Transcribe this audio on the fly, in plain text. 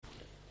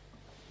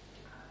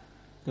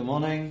Good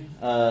morning.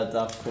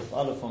 Daf Kuf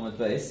Aleph on the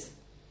base.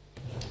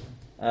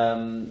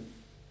 I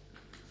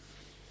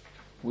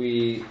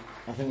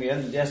think we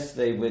ended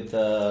yesterday with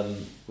I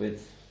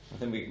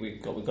think we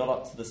got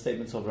up to the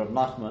statement of Rav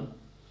Nachman,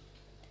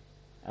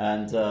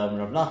 and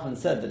Rav Nachman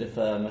said that if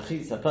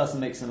a person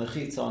makes a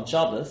mechitza on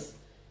Shabbos,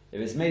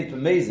 if it's made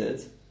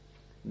b'mezid,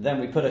 then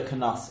we put a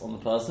kanas on the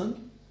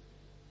person.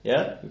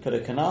 Yeah, we put a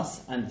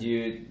kanas, and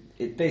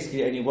it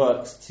basically only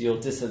works to your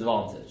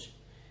disadvantage.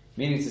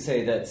 Meaning to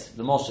say that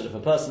the Moshe, if a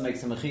person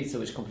makes a mechitza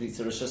which completes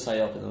a Rosh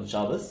Hashanah on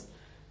Shabbos,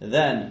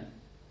 then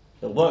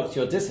it'll work to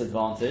your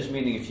disadvantage,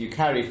 meaning if you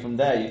carry from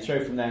there, you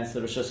throw from there into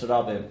the Rosh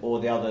Hashanah or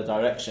the other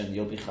direction,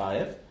 you'll be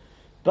chayev.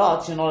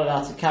 But you're not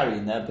allowed to carry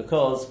in there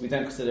because we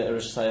don't consider it a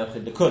Rosh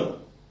Hashanah l'kulah.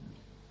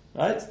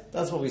 Right?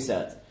 That's what we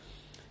said.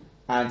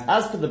 And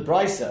as for the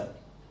Brisa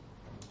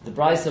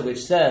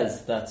which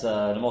says that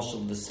the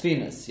Moshe, the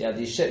Sfinas, you had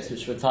these ships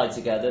which were tied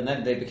together and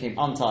then they became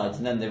untied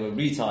and then they were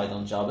retied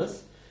on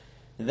Shabbos.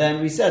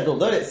 Then we said,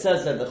 although it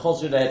says that the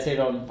Chosru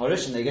le'heter on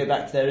Harishan, they go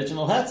back to their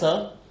original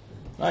heter,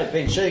 right?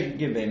 Bein Sheikh,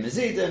 Bein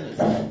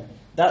Mezidin,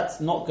 that's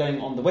not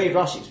going on the way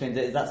Rashi explained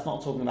it. That's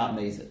not talking about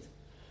Mezid.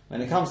 When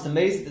it comes to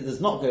Mezid, it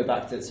does not go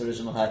back to its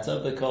original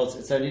heter because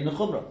it's only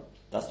Nechumra.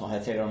 That's not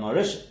heter on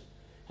Harishan.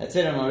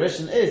 Heter on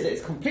Harishan is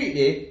it's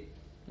completely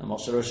a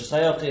Moshe Rosh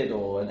Hashanah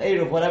or an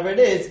Eruv, whatever it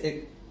is.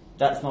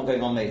 That's not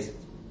going on Mezid,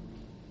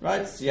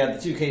 right? So you had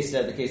the two cases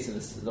there: the case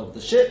of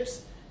the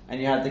ships, and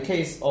you had the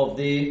case of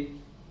the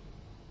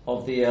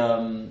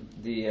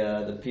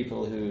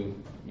people who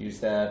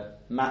used their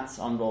mats,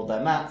 unrolled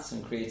their mats,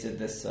 and created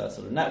this sort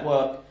of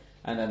network,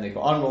 and then they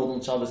got unrolled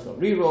on Shabbos, got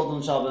re-rolled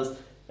on Shabbos.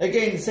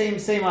 Again, same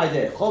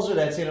idea. Chosru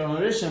le'heter on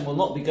Harishan will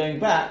not be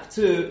going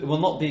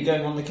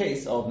on the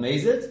case of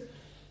Mezid.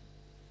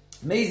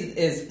 Mezid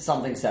is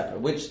something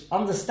separate, which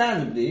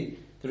understandably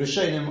the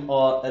Rishonim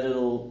are a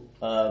little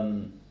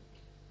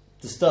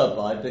disturbed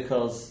by,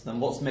 because then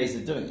what's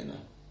Mezid doing in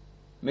there?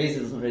 Mezid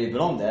doesn't really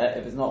belong there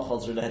if it's not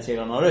Chosru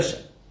le'heter on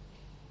Harishan.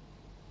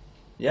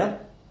 Yeah?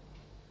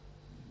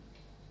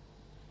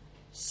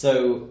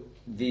 So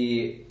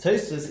the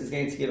Tosfos is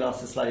going to give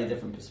us a slightly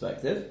different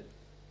perspective,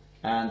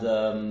 and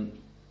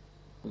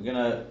we're going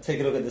to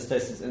take a look at this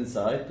Tosfos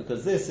inside,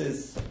 because this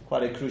is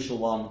quite a crucial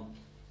one,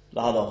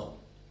 lahalacha.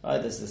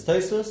 Right? This is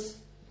Tosfos,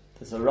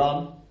 there's a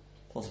Ram,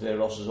 possibly a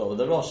Rosh as well, but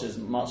the Rosh is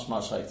much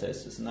like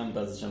Tosfos, and then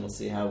Bez Hashem will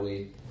see how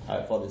it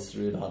follows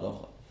through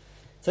lahalacha.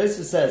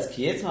 Tosfos says,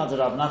 Ki yitma de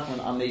Rav Nachman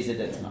amezid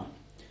itna.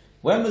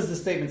 When was the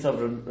statement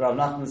of Rav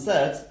Nachman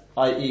said?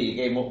 I.e.,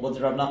 again, what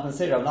did Rav Nachman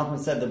say? Rav Nachman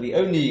said that we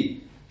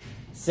only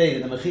say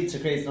that the mechitza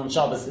created on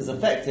Shabbos is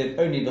effective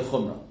only the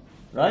chumrah,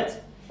 right?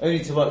 Only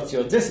to work to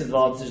your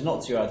disadvantage,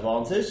 not to your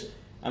advantage.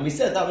 And we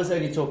said that was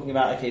only talking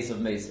about a case of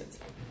Mezid.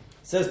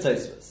 Says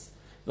Tosfos,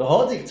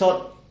 v'hodik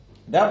taught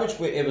that which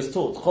it was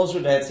taught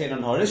Chosru le'heter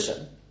on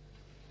Harishan.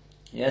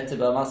 Yeah,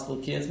 Tiba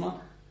Maskul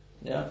Kiyazma.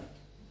 Yeah,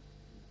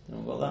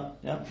 anyone got that?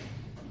 Yeah.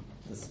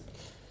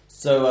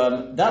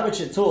 So that which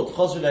it taught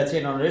Chosru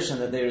le'heter on Harishan,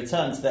 that they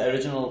return to their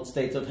original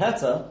state of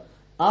heter,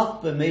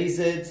 af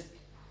b'mezid,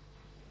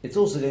 it's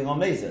also going on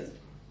mezid,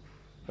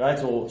 right?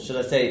 Or should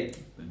I say,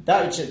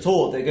 that which it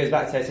taught that goes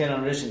back to heter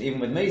on Harishan even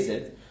with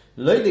mezid,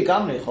 lo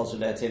ligamri Chosru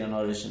le'heter on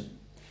Harishan.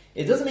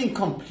 It doesn't mean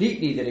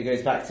completely that it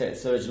goes back to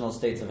its original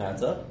state of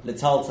heter,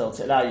 l'taltel,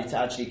 to allow you to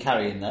actually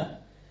carry in there.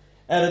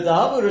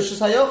 Rather,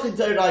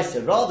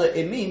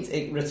 it means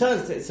it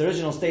returns to its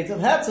original state of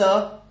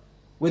heter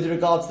with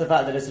regard to the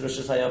fact that it's a Rosh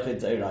Hashanah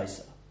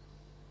d'oraisa.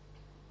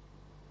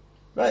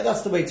 Right,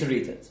 that's the way to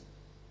read it.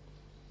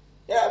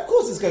 Yeah, of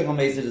course it's going on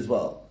Mezid as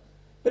well.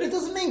 But it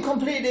doesn't mean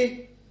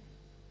completely.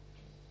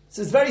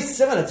 So it's very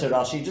similar to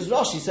Rashi, just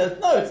Rashi says,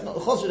 no, it's not,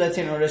 the Chosru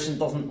le'heter on Harishan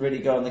doesn't really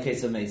go in the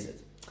case of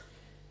Mezid.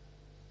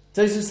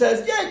 Tosfos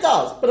says, yeah, it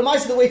does, but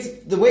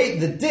the way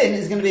the din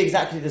is going to be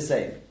exactly the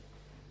same.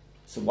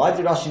 So why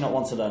did Rashi not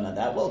want to learn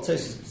that? Well,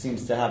 Tosfos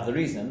seems to have the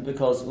reason,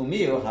 because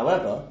Umiyu,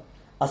 however,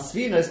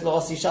 Asfinos lo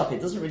asi shapi,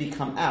 it doesn't really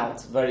come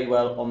out very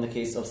well on the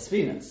case of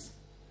Sfinos.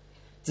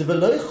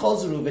 Develoi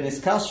chozru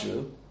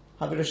v'niskashru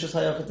habi Rosh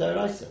Hashanah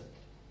d'oraisa.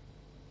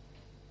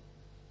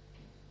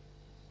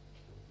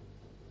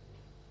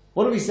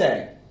 What are we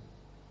saying?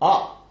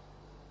 Chozru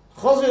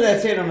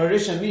le'heter on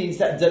Harishan means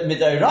that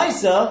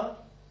midoraisa,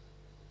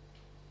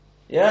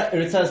 it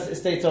returns to the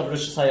state of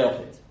Rosh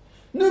Hashanah.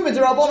 No,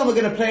 midorabanan, we're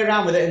going to play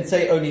around with it and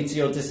say only to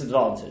your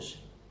disadvantage.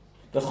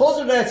 The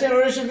Chosru le'heter on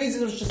Harishan means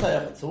it's Rosh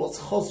Hashanah. So what's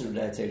Chosru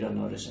le'heter on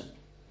Harishan?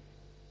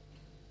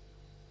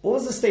 What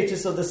was the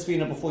status of the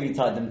Sfina before you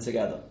tied them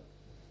together?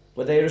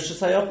 Were they Rosh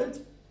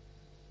Hashanah?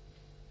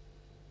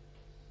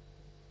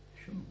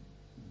 Sure.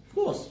 Of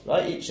course,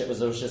 right? Each ship was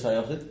a Rosh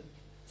Hashanah.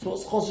 So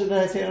what's Chosru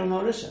le'heter on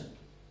Harishan?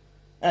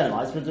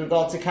 Analyzed with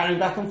regard to carrying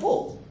back and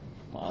forth.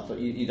 Well, I thought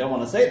you don't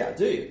want to say that,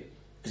 do you?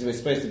 Because we're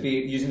supposed to be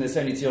using this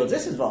only to your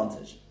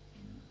disadvantage.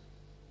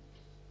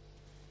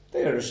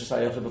 They were Rosh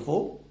Hashanah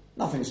before.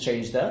 Nothing's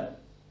changed there.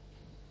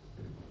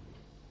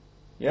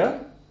 Yeah?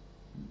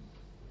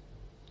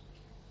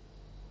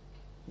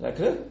 Is that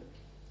clear?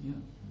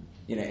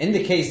 Yeah. In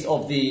the case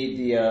of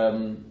the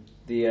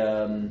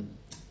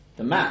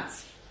the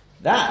mats,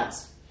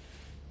 that's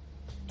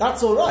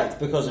all right,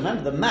 because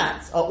remember, the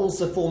mats are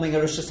also forming a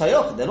Rosh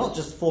Hashanah. They're not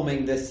just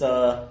forming this,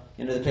 the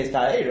place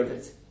that of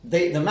it.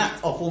 The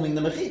mats are forming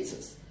the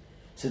mechitzas.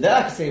 So there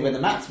I could say, when the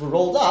mats were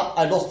rolled up,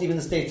 I lost even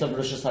the state of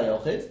Rosh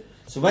Hashanah.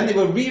 So when they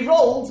were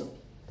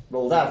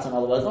rolled out, in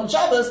other words, on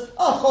Shabbos,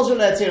 Chozr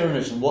Le'etir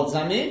Rishon. What does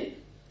that mean?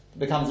 It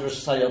becomes a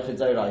Rosh Hashanah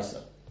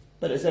D'oraisa.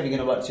 But it's only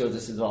going to work to your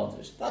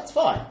disadvantage. That's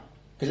fine,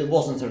 because it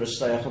wasn't a Rosh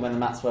Hashanah when the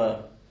mats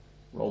were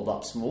rolled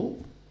up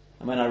small.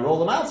 And when I roll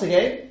them out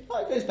again, it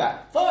goes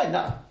back. Fine,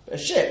 now, a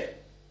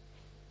ship.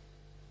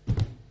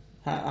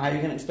 How are you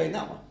going to explain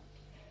that one?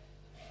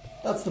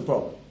 That's the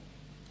problem.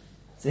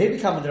 So here we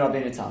come with the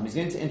Rabbeinu Tam. He's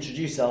going to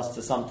introduce us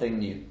to something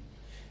new.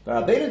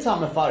 But Rabbeinu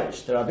Tam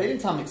Mefarish, the Rabbeinu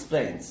Tam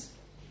explains,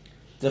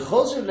 the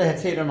Chozr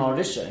Le'etir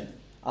Rishon,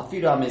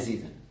 Afiru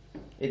HaMezidin.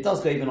 It does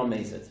go even on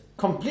Mezid.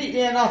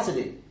 Completely and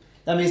utterly.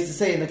 That means to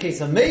say, in the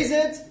case of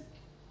Mezid,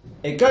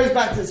 it goes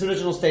back to its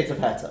original state of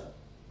Heter.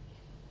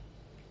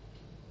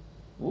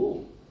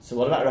 Ooh. So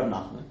what about Rav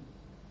Nachman?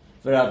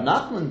 For Rav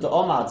Nachman, the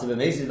Omar to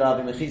b'mezid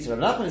v'avi mechitza.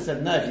 Rav Nachman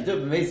said, no, if you do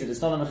it b'mezid,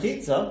 it's not a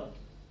mechitza.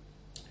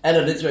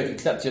 Elo litrek,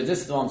 except your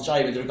disadvantage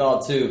shy with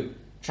regard to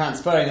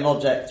transferring an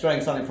object,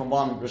 throwing something from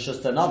one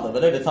rishus to another.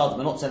 But over time,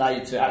 we're not to allow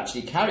you to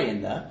actually carry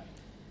in there.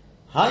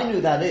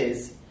 Hainu, that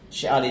is,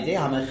 she'alidei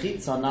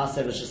ha-mechitza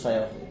na'aseh rishus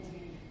hayochid.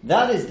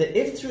 That is that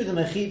if through the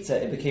mechitza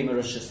it became a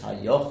rishus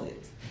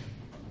hayochid.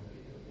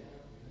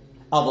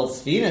 Aval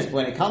sfinas,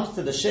 when it comes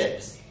to the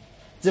ships,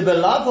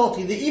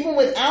 even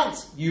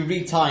without you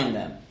retying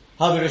them,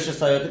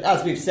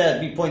 as we've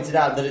said, we pointed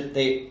out that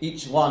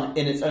each one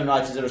in its own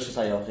right is a Rosh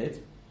Hashanah.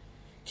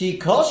 Ki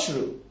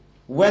koshru,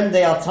 when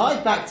they are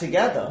tied back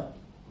together,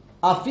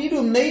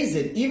 afidu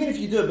mezid, even if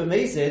you do it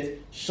b'mezid,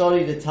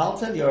 shori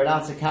l'taltel, you're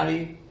allowed to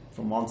carry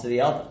from one to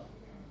the other.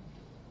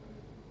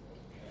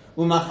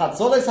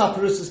 Umachatzoles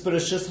haperusus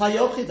b'Rosh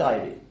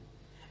Hashanah.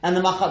 And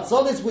the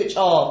machatzoles which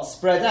are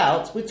spread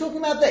out, we're talking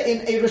about that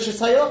in a Rosh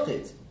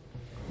Hashanah.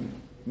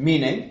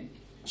 Meaning,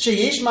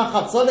 sheyish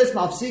machatzoles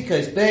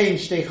mafsikos bein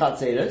shtei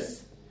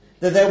chatzeres,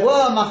 that there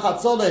were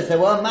machatzoles, there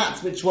were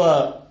mats which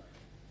were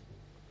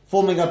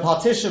forming a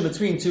partition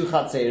between two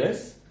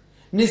chatzeres.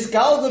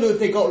 Nisgalgalu, if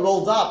they got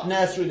rolled up,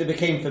 nursery they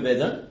became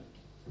forbidden.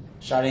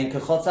 Sharin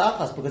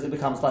kechotz because it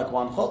becomes like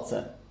one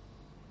chotzer.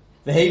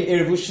 V'heim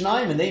irivu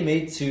shnaim, and they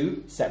made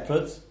two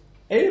separate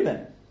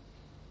eruvin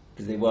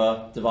because they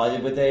were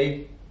divided with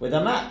a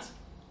mat.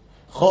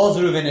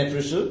 Chozru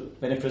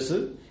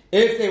v'nifrisu.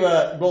 If they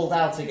were rolled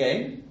out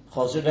again,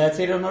 Chozr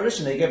Le'etir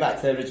Rishon, they go back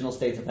to their original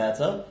state of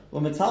Heter,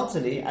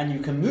 U'metaltali, and you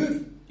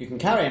can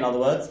carry, in other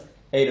words,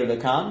 Eilu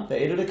Lekan,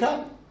 Ve'eilu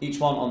Lekan, each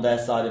one on their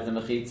side of the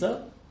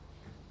Mechitza.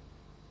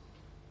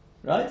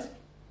 Right?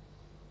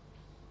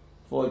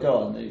 Before we go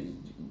on, do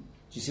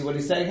you see what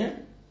he's saying here?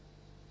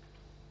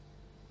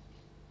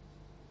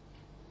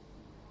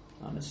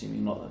 I'm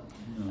assuming not that.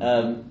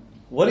 No.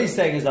 What he's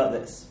saying is like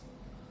this,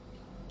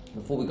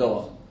 before we go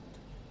on.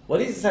 What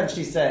he's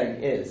essentially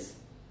saying is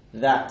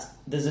that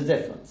there's a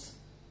difference.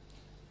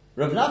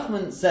 Rav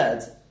Nachman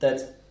said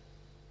that,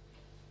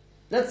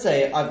 let's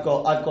say I've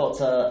got a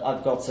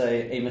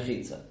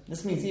mechitza.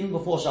 This means even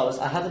before Shabbos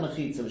I had a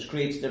mechitza which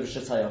created a Rosh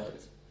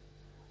Hashanah.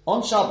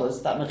 On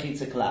Shabbos that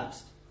mechitza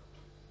collapsed,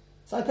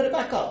 so I put it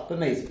back up,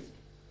 b'mezid.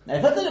 Now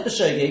if I did it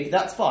b'shogeg,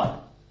 that's fine.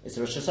 It's a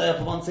Rosh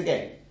Hashanah once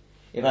again.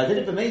 If I did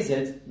it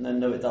b'mezid, then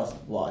no, it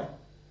doesn't. Why?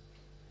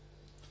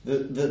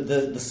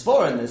 The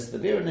svara in this, the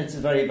beer in it is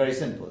very, very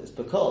simple. It's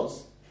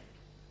because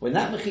when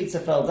that mechitza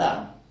fell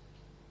down,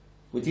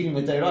 we're dealing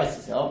with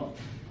deiraisa, aren't we?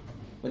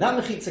 When that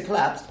mechitza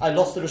collapsed, I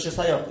lost the Rosh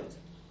Hashanah.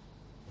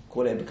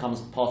 Call it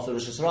becomes part of the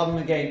Rosh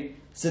Hashanah again.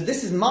 So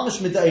this is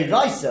mamash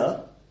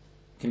midairaisa,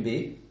 can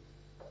be,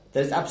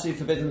 that it's absolutely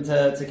forbidden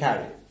to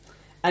carry.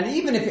 And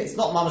even if it's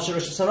not mamash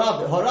Rosh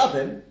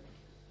Hashanah,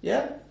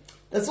 yeah,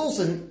 that's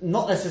also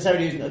not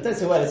necessarily, don't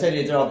say, well, it's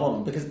only a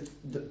derabbanon,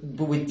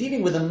 but we're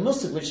dealing with a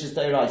musik which is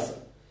deiraisa.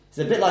 It's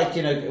a bit like,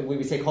 when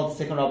we say chod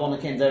tikun rabbanon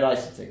kin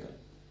deiraisa tikun.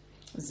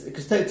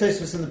 Because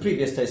Tosfos in the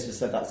previous Tosfos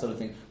said that sort of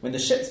thing. When the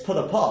ship's put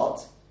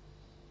apart,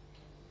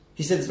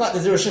 he said, it's like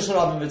there's a Rosh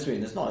Hashanah in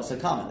between. It's not, it's a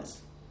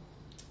Karmelis.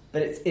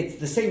 But it's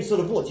the same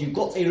sort of word. You've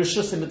got a Rosh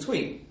in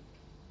between.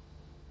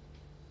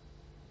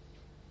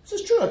 So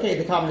it's true, okay,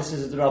 the Karmelis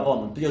is a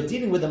D'Rabbanan, but you're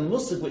dealing with a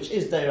Musig which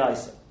is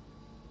Deiraisa.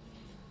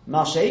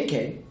 Ma'ashein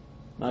came,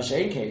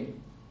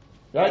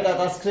 right?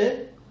 That's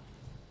clear?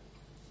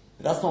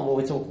 But that's not what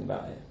we're talking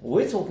about here.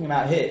 What we're talking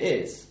about here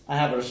is, I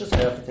have a Rosh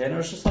Hashanah here and a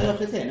Rosh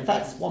Hashanah here. In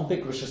fact, it's one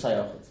big Rosh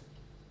Hashanah.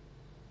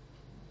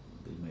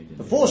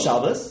 Before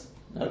Shabbos,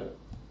 no.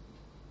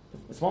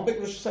 It's one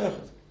big Rosh Hashanah.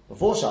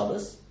 Before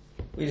Shabbos,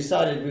 we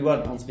decided we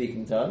weren't on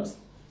speaking terms,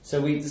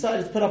 so we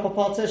decided to put up a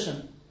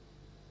partition.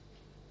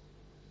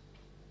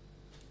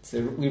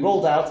 So we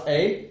rolled out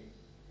a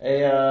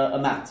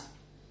mat.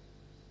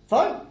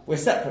 Fine, we're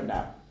separate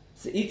now.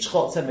 So each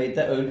chotzer made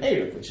their own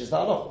Eruv, which is the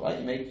halacha, right?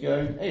 You make your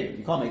own Eruv.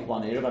 You can't make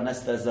one Eruv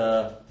unless there's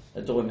a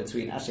door in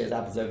between. Actually, as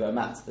happens over a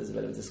mat, there's a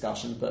bit of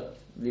discussion, but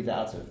leave that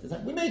out of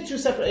it. We made two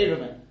separate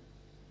Eruvim.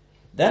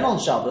 Then on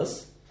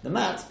Shabbos, the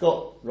mat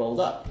got rolled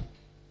up.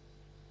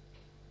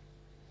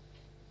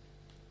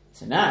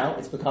 So now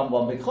it's become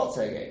one big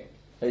chotzer again.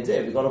 Oh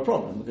dear, we've got a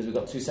problem because we've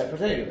got two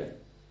separate areas.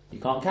 You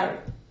can't carry.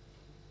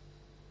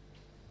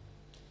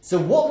 So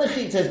what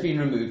mechitza has been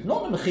removed?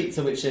 Not the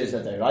mechitza which is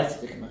a deraisa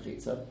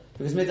mechitza,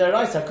 because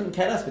midaraisa I couldn't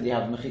care less whether you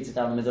have a mechitza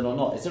down the middle or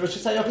not. It's a Rosh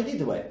Hashanah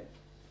either way.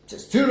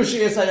 Just two Rosh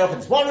Hashanah,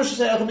 it's one Rosh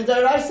Hashanah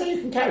midaraisa,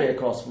 you can carry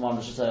across from one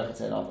Rosh Hashanah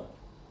to another.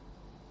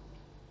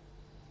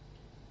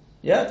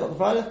 Yeah, Dr.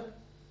 Friday?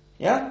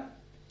 Yeah?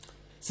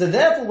 So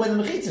therefore, when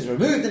the mechitza is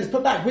removed and it's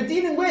put back, we're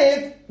dealing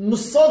with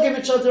musogim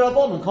et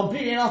derabanan,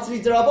 completely and utterly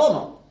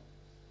derabanan.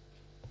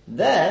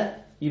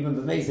 There, even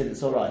b'meizid,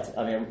 it's alright.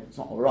 I mean, it's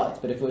not alright,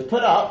 but if it was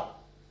put up,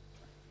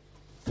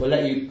 we'll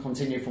let you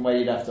continue from where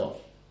you left off.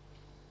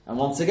 And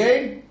once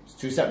again, it's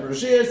two separate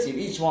Roshiyas,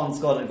 each one's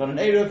got an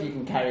Eruv, you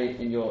can carry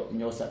in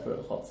your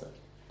separate Chotzer.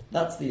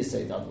 That's the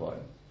Yesod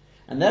Advarim.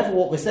 And therefore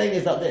what we're saying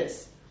is that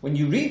this, when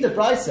you read the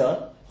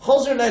Brisa,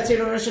 Chosr Le'Teir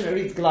Rishon, it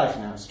reads gleich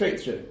now, straight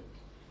through.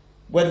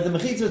 Whether the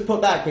Mechitza was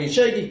put back, Bein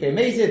Shogig, Bein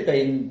Mezid,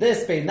 Bein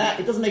this, Bein that,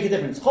 it doesn't make a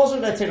difference. Chosr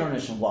Le'Teir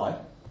Rishon, why?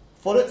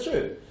 Follow it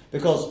through.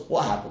 Because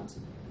what happened?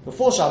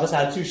 Before Shabbos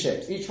I had two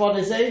ships. Each one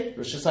is a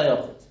Rosh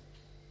Hashanah.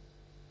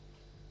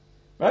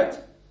 Right?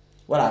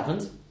 What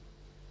happened?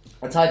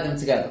 I tied them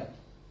together.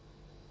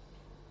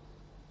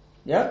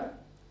 Yeah?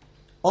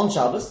 On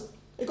Shabbos,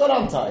 it got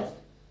untied.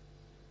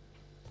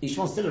 Each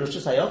one's still a Rosh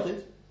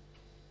Hashanah.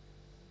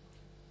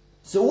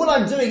 So all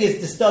I'm doing is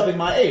disturbing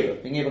my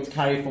Eruv, being able to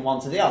carry from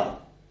one to the other.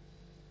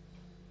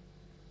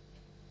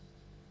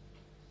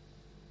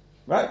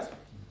 Right?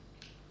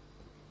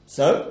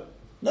 So,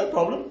 no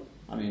problem.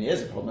 I mean, it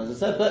is a problem, as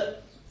I said,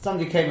 but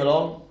somebody came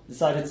along,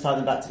 decided to tie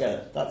them back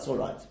together. That's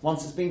alright.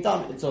 Once it's been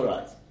done, it's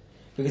alright.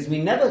 Because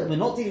we're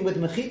not dealing with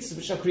mechitzas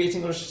which are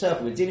creating a Rosh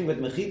Hashanah. We're dealing with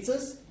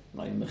mechitzas,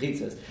 not even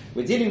mechitzas,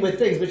 we're dealing with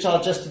things which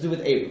are just to do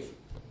with Eruv.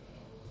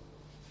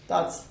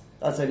 That's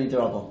only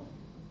D'Rabbanan.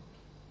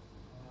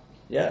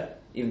 Yeah?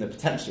 Even though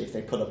potentially if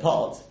they pull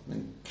apart,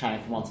 then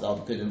carrying from one to the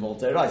other could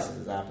involve D'Oraisa,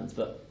 as it happens,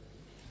 but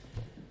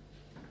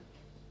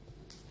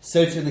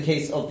so too in the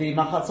case of the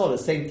Machatzolis,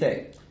 same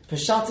thing.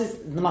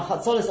 Peshatis, the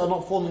Machatzolis are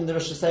not forming the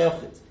Rosh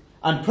Hashanah.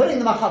 I'm putting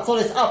the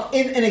Machatzolis up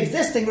in an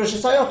existing Rosh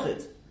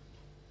Hashanah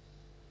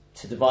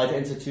to divide it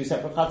into two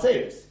separate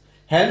Chatzeros.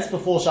 Hence,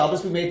 before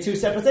Shabbos we made two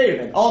separate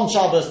Erevin. On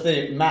Shabbos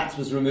the mat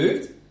was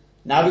removed.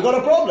 Now we've got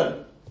a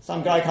problem.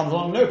 Some guy comes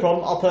along, no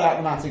problem, I'll put out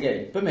the mat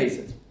again. But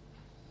B'meizid.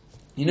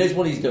 He knows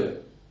what he's doing.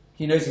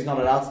 He knows he's not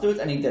allowed to do it,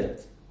 and he did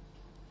it.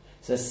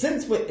 So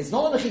since it's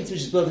not a mechitza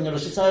which is building a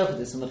Rosh Hashanah,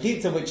 it's a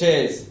mechitza which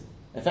is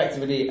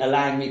effectively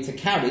allowing me to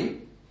carry,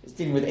 it's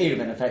dealing with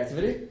Erevin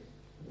effectively,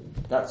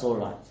 that's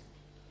alright.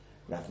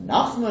 Rav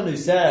Nachman, who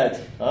said,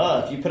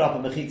 if you put up a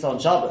mechitza on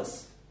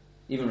Shabbos,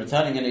 even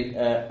returning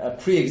a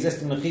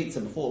pre-existing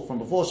mechitza from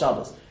before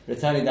Shabbos,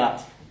 returning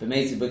that,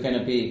 b'meizid, we're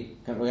going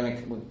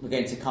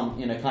to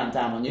clamp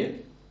down on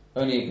you.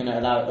 Only going to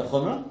allow a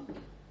chumrah.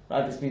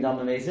 Right? It's been done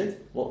b'meizid.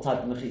 What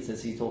type of mechitza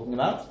is he talking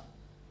about?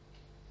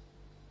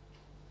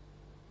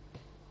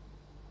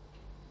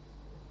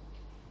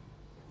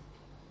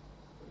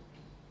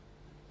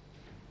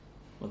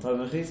 What type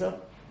of mechitza?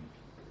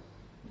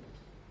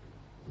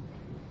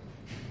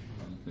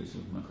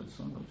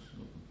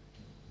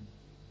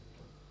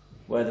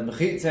 Where the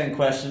mechitza in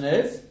question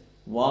is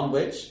one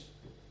which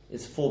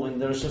is forming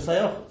the Rosh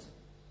Hashanah.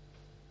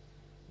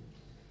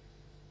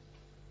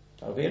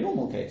 That would be a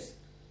normal case.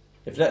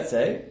 If, let's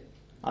say,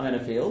 I'm in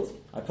a field,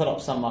 I put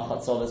up some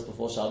machatzolis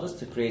before Shabbos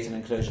to create an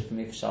enclosure for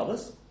me for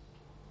Shabbos,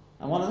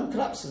 and one of them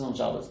collapses on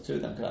Shabbos, two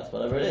of them collapse,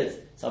 whatever it is.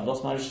 So I've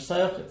lost my Rosh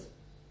Hashanah.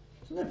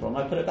 So no problem,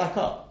 I put it back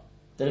up.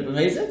 Did it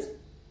b'meizid it?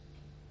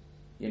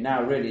 You're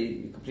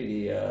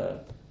completely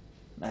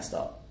messed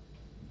up.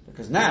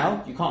 Because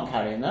now, you can't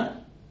carry in there,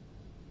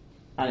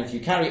 and if you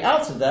carry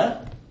out of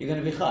there, you're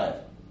going to be chayav.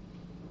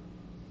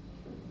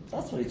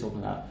 That's what he's talking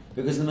about.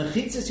 Because the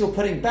mechitzas you're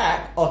putting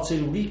back are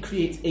to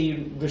recreate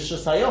a Rosh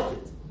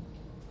Hashanah.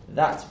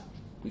 That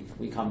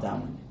we come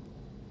down on.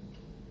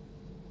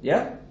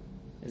 Yeah?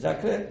 Is that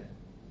clear?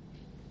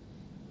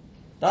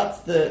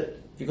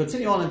 If you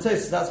continue on in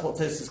Tosfos, that's what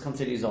Tosfos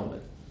continues on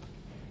with.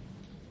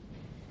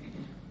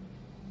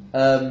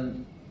 I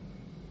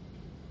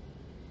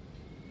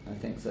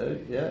think so,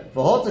 yeah.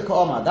 V'hota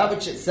ka'amar, that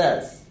which it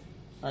says,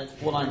 right,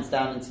 4 lines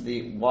down into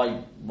the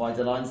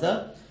wider lines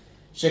there.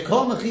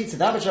 Shekol mechitza,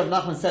 that which Rav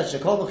Nachman said,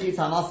 Shekol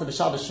mechitza anasa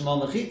b'Shabbos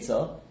shemo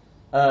mechitza,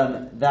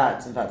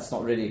 that, in fact, it's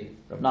not really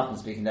Rav Nachman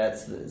speaking there,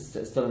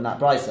 it's still in that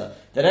brisa,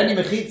 that any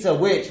mechitza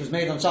which was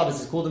made on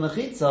Shabbos is called a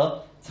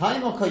mechitza,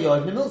 time or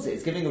koyov nemilze,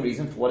 it's giving a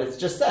reason for what it's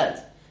just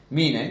said.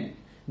 Meaning,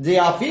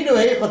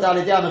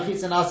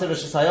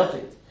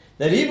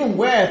 that even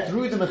where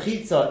through the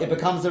mechitza it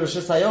becomes a Rosh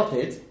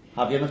Hashanah,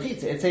 have your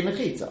mechitza, it's a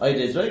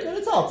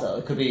mechitza.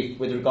 It could be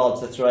with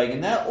regard to throwing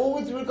in there, or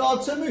with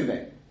regard to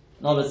moving.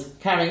 In other words,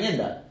 carrying in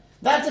there.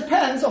 That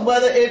depends on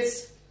whether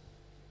it's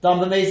done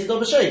b'meizid or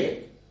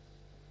b'shogeg.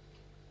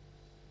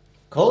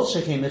 Kol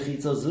shekein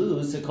mechitza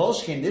zu, so kol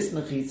shekein this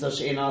mechitza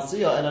she'en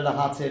asuya ela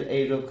lahatir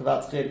eruv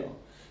kvat chilo.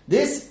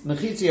 This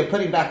mechitza you're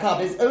putting back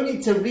up is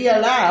only to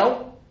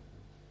reallow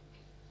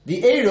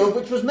the eruv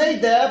which was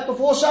made there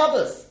before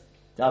Shabbos.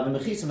 The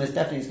mechitza most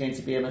definitely is going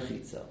to be a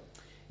mechitza.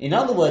 In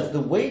other words,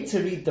 the way to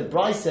read the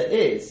brisa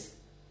is,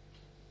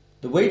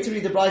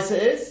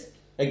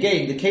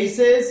 again, the case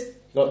is,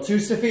 you've got two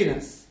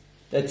sefinas.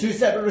 They're two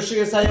separate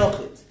Rishiyos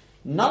HaYochid.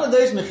 None of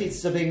those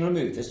mechitzas are being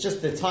removed. It's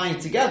just the tying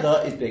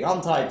together is being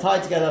untied,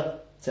 tied together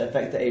to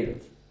affect the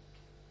eruv.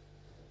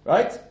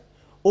 Right?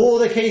 Or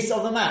the case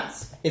of the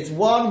mats. It's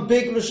one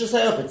big Rishiyos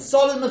HaYochid,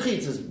 solid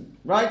mechitzas,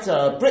 right?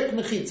 Brick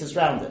mechitzas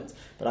round it.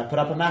 But I put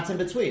up a mat in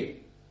between.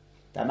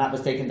 That mat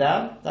was taken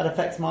down. That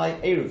affects my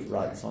eruv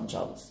rights on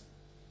Shabbos.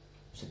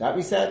 So that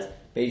we said,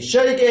 Bein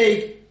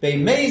Shogeg,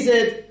 Bein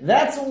Mezid,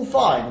 that's all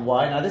fine.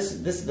 Why? Now this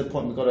is the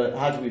point. We've got to.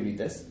 How do we read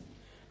this?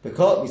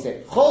 Because we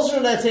say Chosru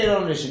Le'Teir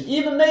on Rishon.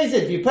 Even Mezid,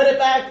 if you put it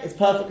back, it's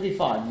perfectly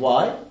fine.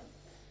 Why?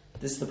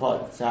 This is the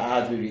part. So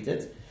how do we read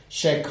it?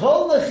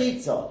 Shekol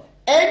mechitza,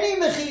 any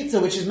mechitza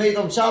which is made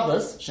on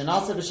Shabbos,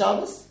 Shenasa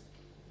b'Shabbos,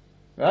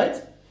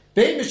 right?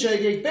 Bein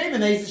Shogeg, Bein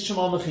Mezid,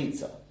 Shema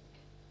mechitza.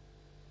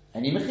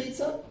 Any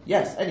mechitza?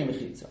 Yes, any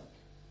mechitza.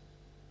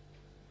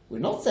 We're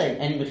not saying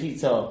any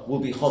mechitza will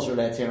be Chosru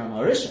Le'Teir on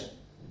Rishon.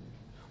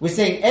 We're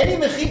saying any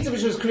mechitza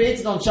which was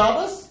created on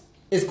Shabbos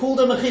is called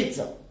a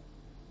mechitza.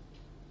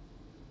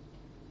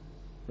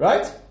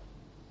 Right?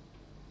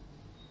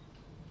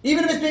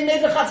 Even if it's being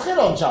made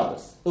lechatzchila on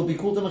Shabbos, it will be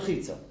called a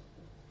mechitza.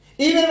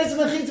 Even if it's a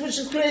mechitza which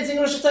is creating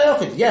a Rosh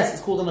Hashanah, yes,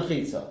 it's called a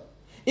mechitza.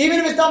 Even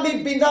if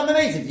it's being done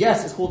b'meitiv,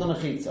 yes, it's called a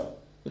mechitza.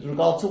 With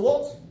regard to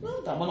what?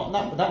 No, that we're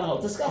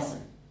not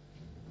discussing.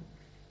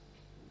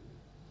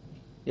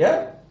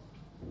 Yeah?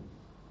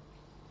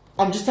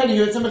 I'm just telling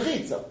you it's a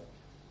mechitza.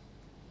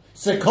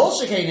 So kol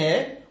shekain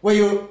here, where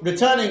you're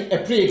returning a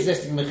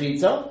pre-existing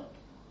mechitza,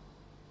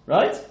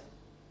 right?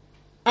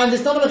 And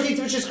it's not a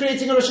mechitza which is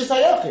creating a Rosh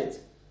Hashanah.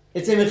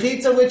 It's a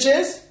mechitza which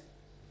is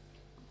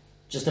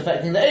just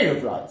affecting the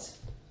eruv rights.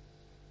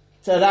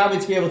 To allow me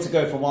to be able to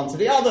go from one to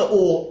the other,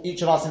 or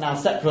each of us are now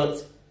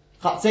separate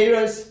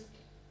chatzeros.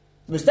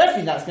 Most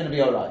definitely that's going to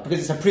be alright, because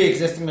it's a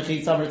pre-existing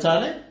mechitza I'm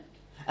returning.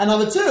 And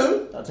number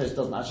two, that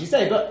doesn't actually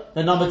say, but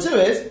the number two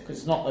is, because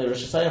it's not a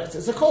Rosh Hashanah,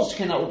 it's a kol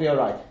shekain, that will be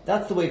alright.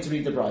 That's the way to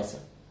read the brisa.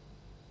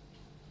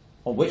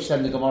 On which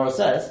then the Gemara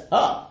says,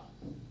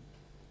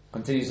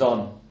 continues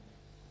on,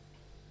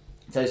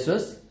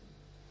 Tosfos,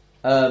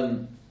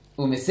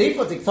 from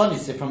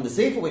the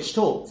Sefer which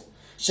taught,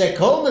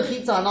 Shekol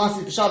mechitza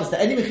anasi b'Shabbos,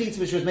 that any mechitza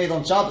which was made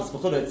on Shabbos,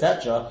 b'chula,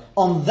 etc.,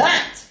 on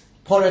that,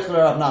 porech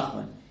Rav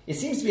Nachman. It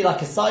seems to be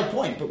like a side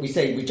point, but we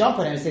jump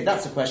on it and say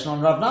that's a question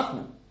on Rav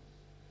Nachman.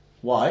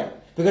 Why?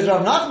 Because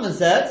Rav Nachman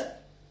said,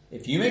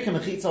 if you make a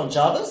mechitza on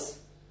Shabbos,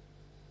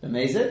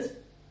 amazing,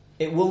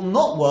 it will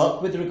not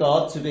work with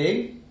regard to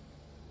being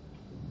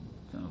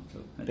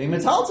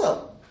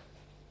metaltel.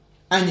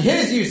 And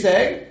here's you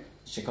saying,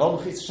 Shekol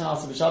mechitza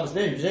shenasa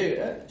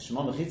b'Shabbos,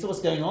 Shema mechitza,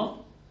 what's going on?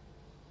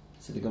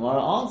 So the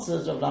Gemara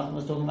answers, Rav Nachman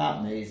was talking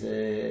about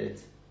mezid.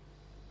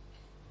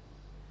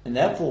 And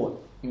therefore,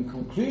 in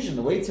conclusion,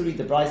 the way to read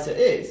the brisa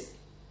is,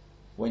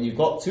 when you've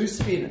got two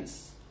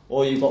sefinas,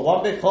 or you've got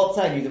one big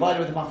chotza and you divide it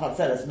with the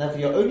machatzeles, and therefore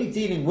you're only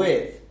dealing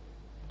with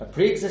a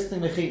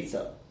pre-existing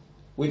mechitza,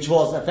 which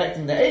was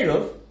affecting the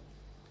eruv,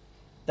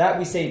 that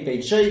we say bein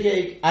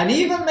shogeg, and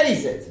even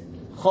mezid,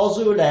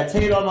 chosru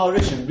le'teir on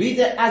Rishon. Read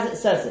it as it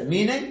says it,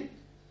 meaning,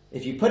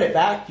 if you put it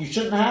back, you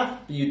shouldn't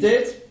have, but you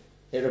did,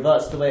 it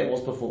reverts to the way it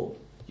was before.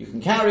 You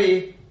can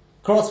carry,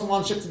 cross from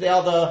one ship to the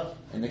other.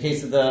 In the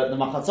case of the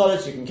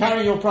machatzeles, you can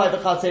carry your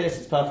private chatzeles,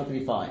 it's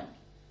perfectly fine.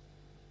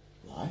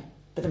 Why?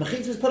 But the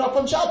mechitza was put up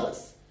on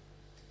Shabbos.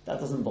 That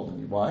doesn't bother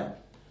me. Why?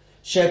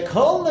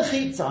 Shekol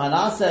mechitza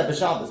hanaseh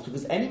b'Shabbos,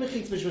 because any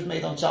mechitza which was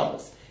made on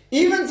Shabbos,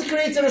 even to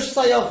create a Rosh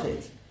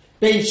Hashanah,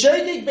 bein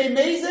shogeg, bein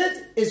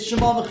mezid, is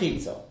shema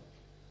mechitza.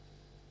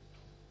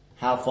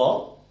 How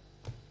far?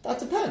 That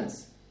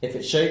depends. If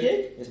it's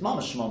shogeg, it's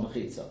mamash shema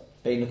mechitza.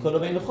 Bein l'kula,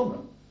 bein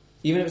l'chumra.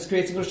 Even if it's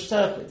creating a Rosh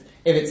Hashanah.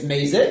 If it's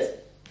mezid,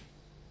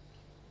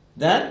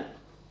 then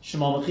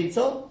shema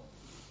mechitza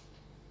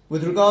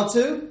with regard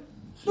to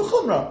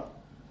l'chumra,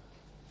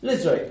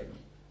 lizrei.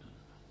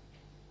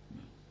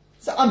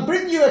 So I'm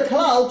bringing you a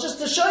klal just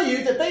to show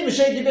you that bein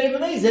shogeg, bein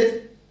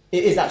mezid,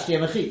 it is actually a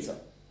mechitza.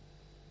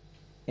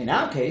 In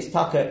our case,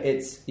 taka,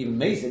 it's even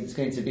mezid, it's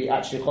going to be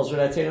actually chosru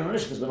le'teir on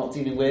Rishon, because we're not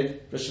dealing with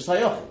Rosh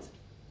Hashanah.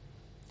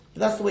 But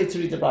that's the way to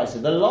read the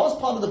brisa. The last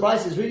part of the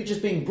brisa is really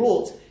just being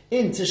brought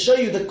in to show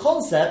you the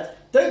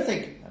concept. Don't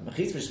think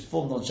mechitza was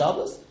performed on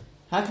Shabbos.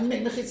 How can you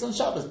make mechitza on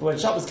Shabbos? But when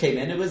Shabbos came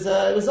in, it was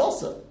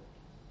also.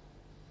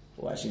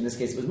 Well, actually, in this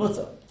case, it was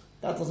mutter.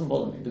 That doesn't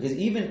bother me, because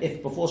even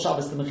if before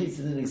Shabbos the mechitza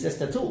didn't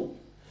exist at all,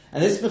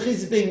 and this mechitza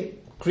is being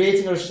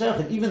creating a Rosh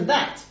Hashanah, even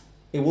that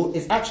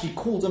it's actually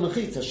called a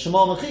mechitza,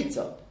 shema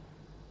mechitza.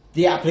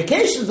 The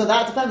applications of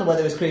that depend on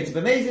whether it was created by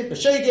mezid, by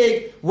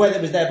shogeg, whether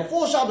it was there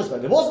before Shabbos,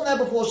 whether it wasn't there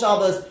before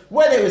Shabbos,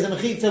 whether it was a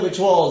mechitza which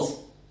was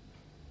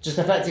just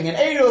affecting an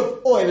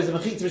eruv, or it was a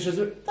mechitza which was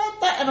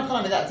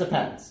that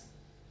depends.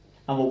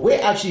 And what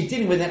we're actually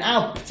dealing with in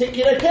our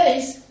particular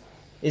case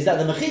is that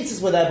the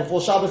mechitzas were there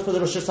before Shabbos for the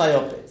Rosh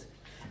Hashanah.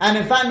 And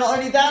in fact, not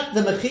only that,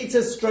 the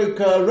mechitzas stroke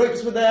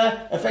ropes were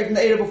there, affecting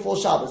the Erev before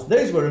Shabbos.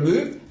 Those were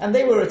removed, and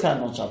they were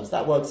returned on Shabbos.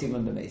 That works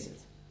even b'mezid.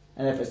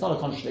 And if it's not a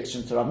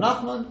contradiction to Rav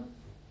Nachman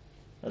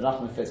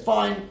fits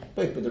fine,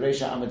 both with the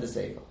Reisha and with the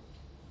Sefer.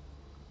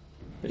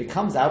 But it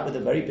comes out with a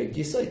very big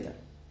Yisod then.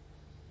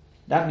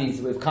 That means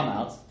that we've come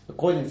out,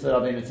 according to the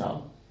Rabbeinu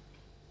Tam,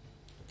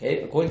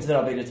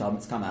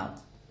 it's come out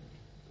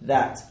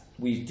that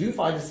we do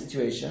find a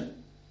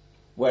situation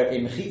where a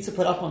mechitza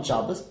put up on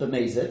Shabbos,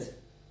 b'mezid,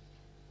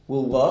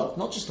 will work,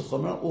 not just the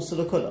Chumrah, also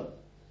the Kula.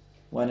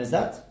 When is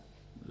that?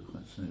 With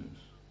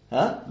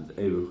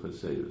Eruv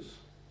Chaserus.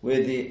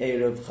 With the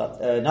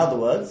Eruv in other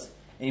words,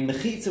 a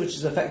mechitza which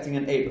is affecting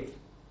an Eruv.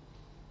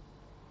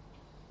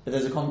 But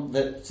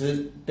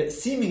but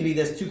seemingly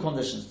there's two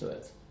conditions to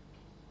it.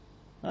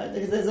 Right?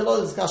 There's a lot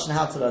of discussion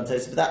how to learn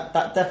Tosfos, but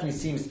that definitely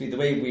seems to be the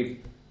way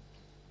we've...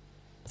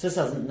 Tosfos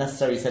hasn't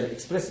necessarily said it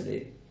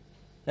explicitly.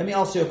 Let me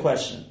ask you a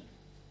question.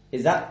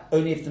 Is that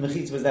only if the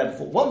mechitza was there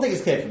before? One thing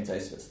is clear from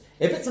Tosfos.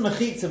 If it's a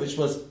mechitza which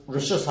was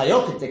Rishus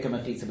Hayochid Dika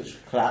mechitza which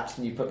collapsed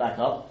and you put back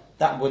up,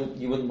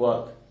 you wouldn't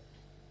work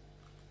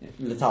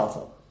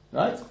L'taltal.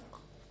 Right?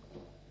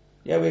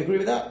 Yeah, we agree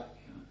with that?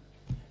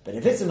 But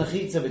if it's a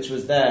mechitza which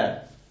was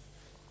there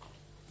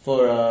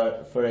for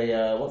a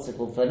what's it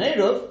called, for an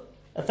Eruv,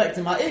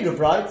 affecting my Eruv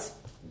rights,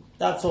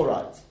 that's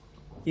alright.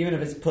 Even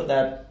if it's put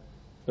there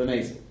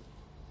b'mezid.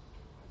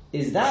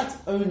 Is that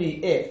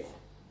only if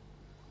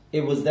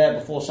it was there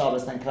before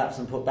Shabbos then collapsed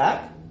and put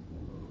back?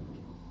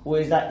 Or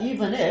is that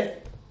even if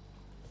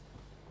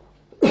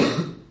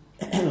I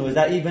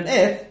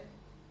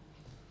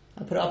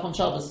put it up on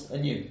Shabbos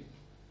anew?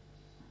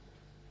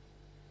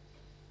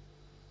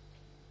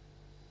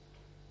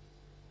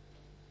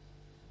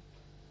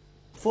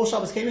 Before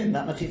Shabbos came in,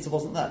 that mechitza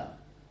wasn't there.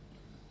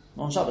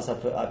 On Shabbos I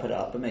put it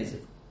up,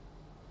 amazing.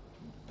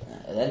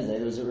 At the end of the day,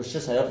 there was a Rosh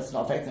Hashanah, it's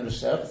not affecting the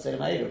Rosh Hashanah, it's saying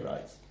my Eruv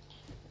rights.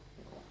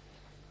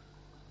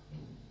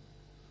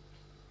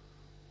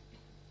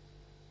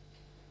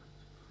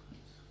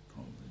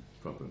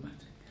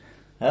 Problematic.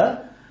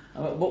 Huh?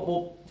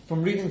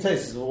 From reading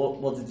Tosfos,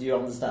 what did you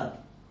understand?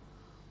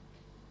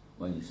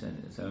 Well, you said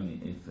it's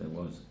only if there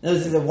was... No,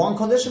 is it one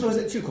condition or is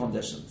it two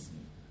conditions?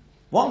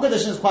 One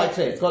condition is quite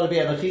clear. It's got to be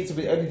a mechitza,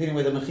 but the only thing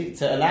with a mechitza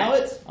to allow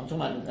it, I'm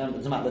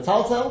talking about the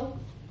taltel,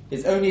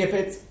 is only if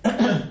it's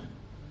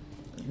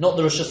not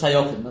the Rosh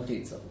Hashanah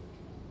mechitza.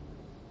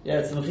 Yeah,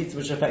 it's the mechitza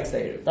which affects the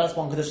Eruv. That's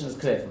one condition that's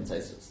clear from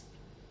Tosfos.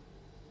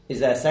 Is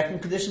there a second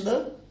condition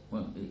though?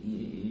 Well,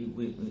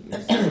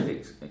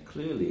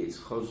 clearly it's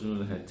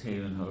Chozrul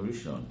Heter and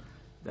Horishon.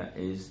 That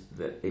is,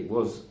 that it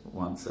was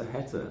once a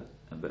heter,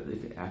 but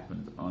if it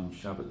happened on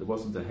Shabbat, there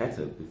wasn't a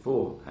heter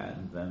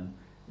beforehand, then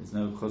there's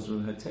no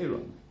Chozrul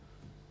Heteron.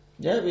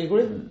 Yeah, we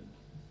agree.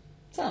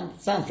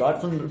 Sounds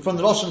right from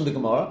the Rosh and the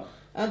Gemara.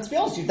 And to be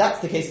honest with you, that's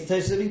the case that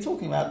Tosfos have been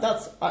talking about.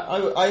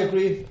 I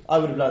agree. I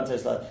would have learned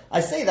Tosfos.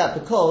 I say that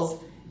because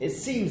it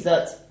seems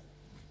that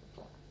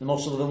the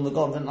Moshe of the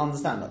God didn't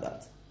understand like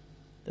that.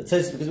 The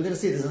Tosfos, because we're going to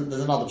see there's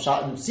another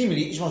pshat, and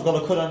seemingly each one's got a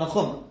kula and a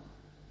chumrah.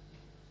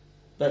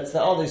 But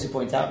there are those who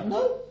point out,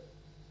 no.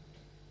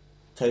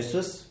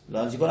 Tosfos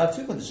learns you've got to have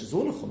two conditions,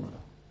 all a chumrah.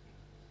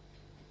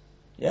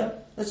 Yeah?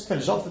 Let's just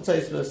finish off the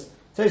Tosfos.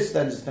 Tosfos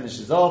then just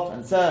finishes off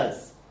and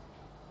says,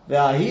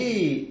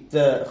 V'ahi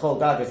de chol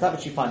gagas, that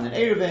which you find in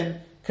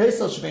Eruvin,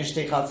 Kosel shebein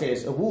shtei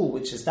chatzeres, a wall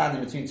which is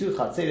standing between two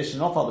chatzeres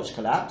shenofal which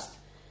collapsed,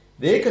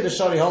 V'ikad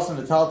shari hosan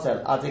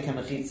v'taltel adik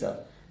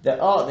mechitza. There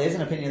is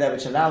an opinion there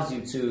which allows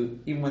you to,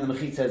 even when the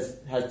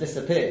mechitza has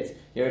disappeared,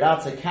 you're allowed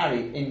to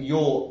carry in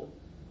your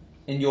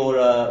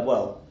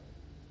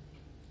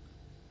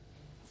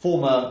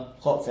former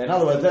chotzer. In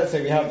other words, let's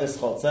say we have this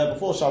chotzer,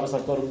 before Shabbos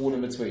I've got a wall in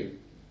between.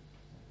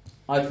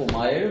 I form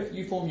my Eruv,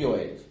 you form your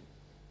Eruv.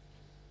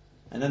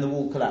 And then the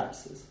wall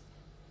collapses.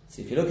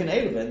 So if you look in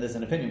Eruvin, there's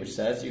an opinion which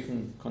says we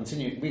can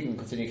continue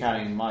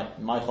carrying my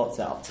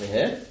chotzer up to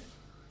here,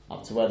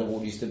 up to where the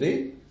wall used to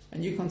be,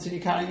 and you continue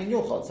carrying in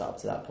your chotzer up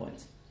to that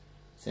point.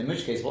 So in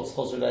which case, what's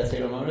chosr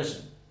le'ateiron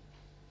ma'orishin?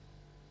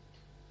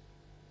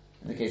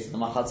 In the case of the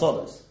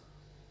machatzolos.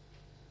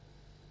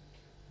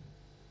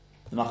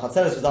 The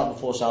machatzeres was up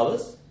before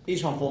Shabbos,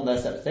 each one formed their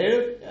separate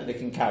Eruv, and they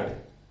can carry.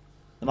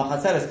 The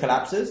machatzeres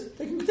collapses,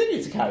 they can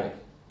continue to carry.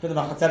 Put the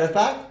machatzeres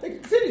back, they can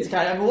continue to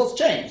carry. I mean, what's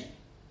changed?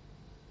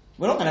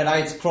 We're not going to allow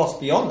you to cross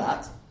beyond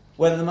that,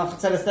 whether the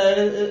machatzeres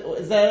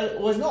is there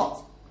or is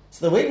not.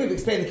 So the way we've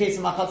explained the case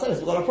of machatzeres,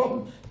 we've got a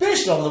problem.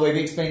 Bishlam, the way we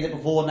explained it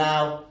before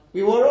now,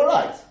 we were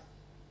alright.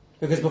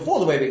 Because before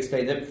the way we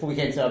explained it, before we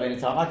came to Rabbeinu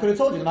Tam, I could have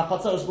told you the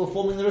machatzeres were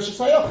forming the Rosh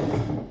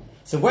Hashanah.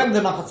 So when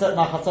the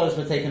machatzeres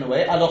were taken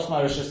away, I lost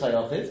my Rosh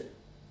Hashanah.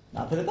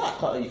 Now put it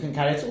back. You can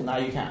carry it all. Now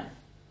you can.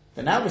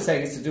 But now we're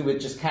saying it's to do with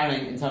just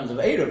carrying in terms of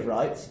Eruv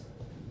rights.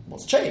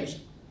 What's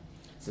changed?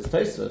 Says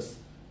Tosfos,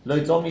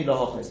 Lo domi lo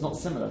hocha. It's not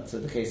similar to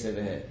the case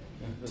over here.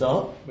 Yeah,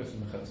 So with the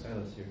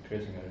machatzeres, you're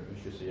creating a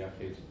Rosh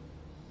Hashanah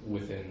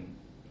within,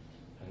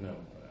 I don't know,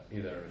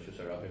 either Rosh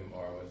Hashanah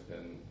or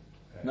within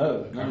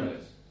No.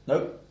 Carmelites.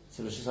 Nope.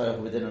 So Rosh Hashanah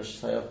within Rosh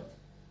Hashanah.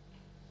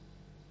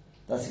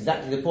 That's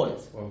exactly the point.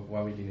 Well,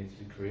 why would you need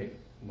to create?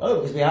 Oh,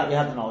 because we had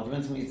an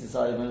argument and we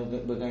decided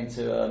we're going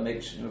to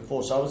make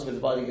 4 Shabbos, we're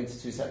dividing into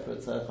 2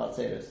 separate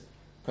chatzeros,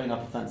 putting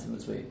up a fence in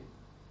between.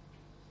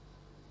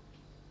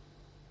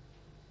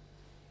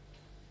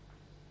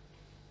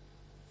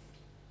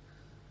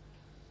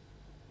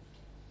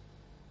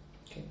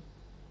 Okay.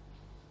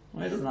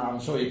 Well, it doesn't matter, I'm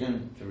sure you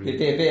can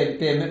be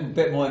a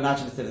bit more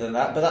imaginative than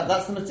that, but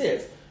that's the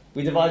materials.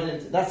 We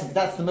divided, that's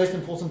the most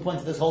important point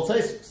of this whole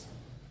Tosfos.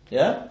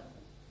 Yeah?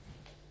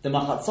 The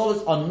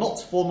machatzolos are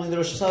not forming the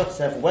Rosh Hashanah.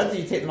 Therefore, whether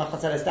you take the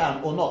machatzolos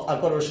down or not, I've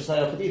got a Rosh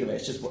Hashanah either way.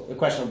 It's just a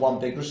question of one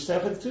big Rosh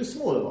Hashanah and 2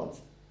 smaller ones.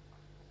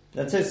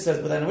 Then Tosfos says,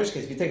 but then in which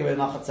case, if you take away the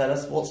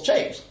machatzolos, what's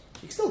changed?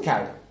 You can still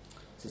carry it.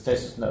 So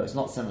Tosfos, no, it's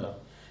not similar.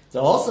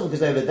 So also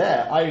because over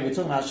there, we're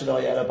talking about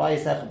Shiloh Ya'ala,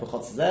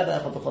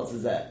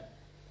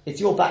 it's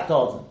your back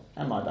garden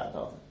and my back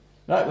garden.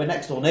 Right? We're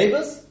next door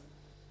neighbours.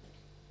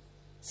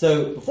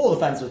 So before the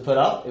fence was put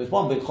up, it was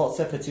one big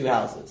chotzeh for 2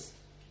 houses.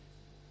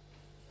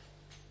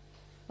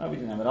 Right, we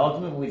didn't have an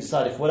argument, but we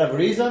decided for whatever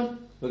reason,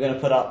 we're going to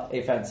put up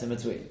a fence in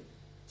between.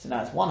 So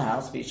now it's 1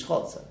 house for each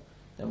chotzeh,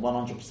 then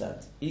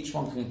 100%. Each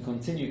one can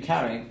continue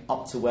carrying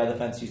up to where the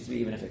fence used to be,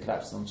 even if it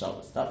collapses on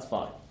Shabbos. That's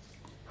fine.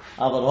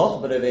 But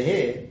over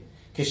here,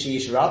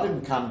 Kishish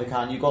Rabim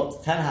Kan, you've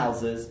got 10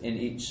 houses in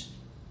each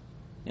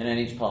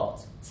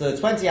part. So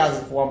 20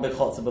 houses for one big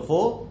chotzeh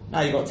before, now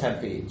you've got 10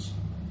 for each.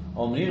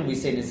 We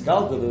say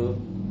Nisgalgulu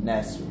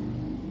Nesru.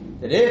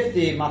 That if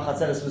the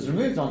machatzeres was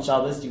removed on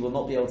Shabbos, you will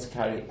not be able to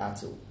carry it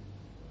at all.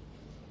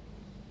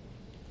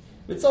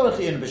 Okay,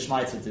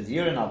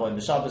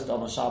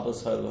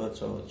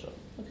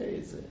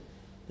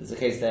 there's a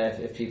case there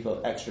if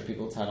extra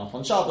people turn off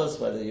on Shabbos,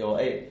 whether you're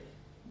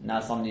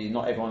now somebody,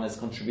 not everyone has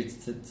contributed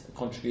to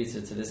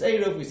this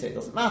Eruv, we say it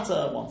doesn't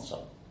matter, once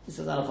Shabbos. He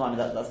says, that's going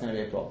to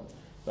be a problem.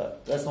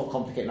 But let's not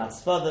complicate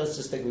matters further, let's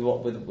just stick with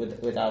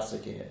our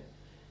sukkah here.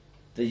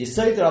 The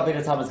Yesod that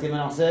Rabbeinu Tam has given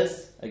us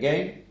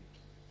again,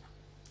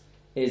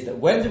 is that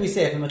when do we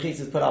say if a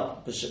mechitza is put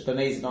up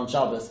b'mezid on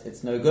Shabbos,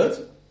 it's no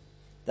good?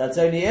 That's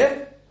only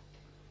if.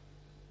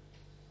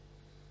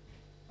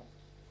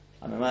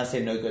 When I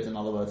say no good, in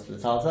other words, for the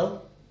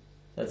Taltel,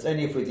 that's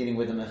only if we're dealing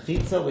with a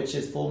mechitza which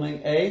is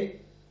forming a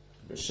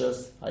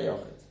rishus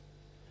hayochid.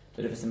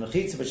 But if it's a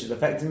mechitza which is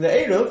affecting the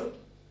eruv,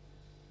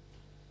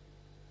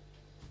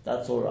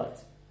 that's all right.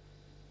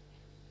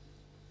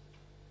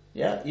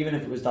 Yeah, even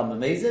if it was done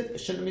b'mezid, it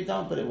shouldn't be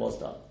done, but it was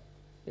done.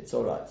 It's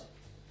all right.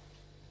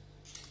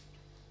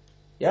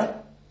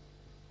 Yeah?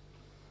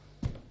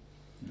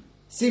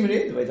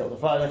 Seemingly, the way that the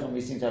Freilich, and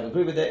we seem to have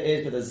agreed with it,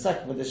 is, but there's a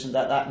second condition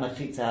that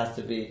mechitza has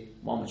to be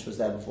one which was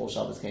there before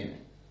Shabbos came in.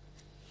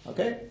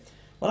 Okay?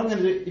 What I'm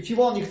going to do, if you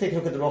want, you can take a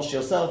look at the Rosh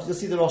yourself. You'll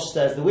see the Rosh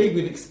says, the way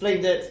we've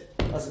explained it,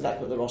 that's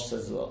exactly what the Rosh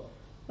says as well.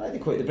 Right? They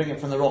bring it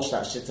from the Rosh,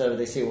 that shitta,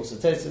 they say also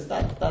Tosfos,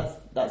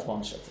 that's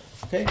one shitta.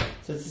 Okay?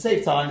 So to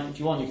save time, if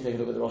you want, you can take a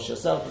look at the Rosh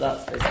yourself, but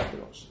that's basically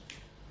the Rosh.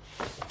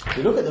 If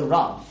you look at the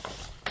Ran,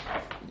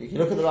 if you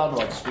look at the Ran, I'll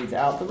just read it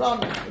out. The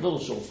Ran, a little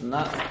shorter than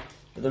that,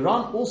 but the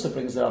Ran also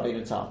brings the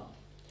Rabbeinu Tam.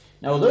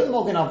 Now, although the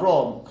Magen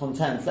Avraham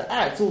contends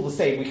that it's all the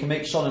same, we can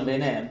make Shalom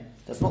Beinayim,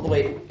 that's not the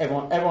way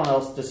everyone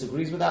else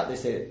disagrees with that. They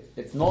say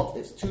it's not,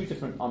 it's 2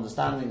 different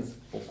understandings,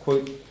 or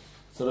quote,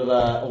 sort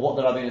of what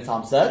the Rabbeinu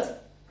Tam said,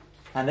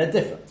 and they're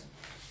different.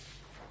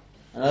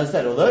 And as I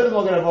said, although the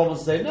Magen Avraham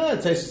wants to say, no,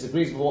 Tosfos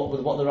agrees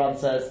with what the Ran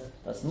says,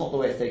 that's not the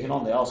way it's taken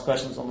on. They ask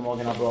questions on the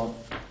Magen Avraham,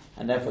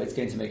 and therefore it's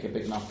going to make a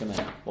big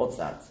nafkameh. What's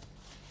that?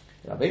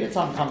 The Rabbeinu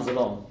Tam comes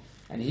along,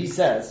 and he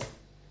says,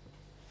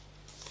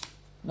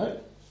 no,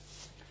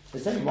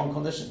 there's only one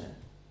condition here,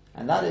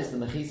 and that is the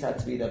mechitza had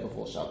to be there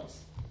before Shabbos.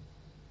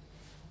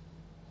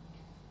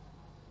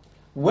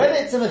 When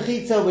it's a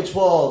mechitza which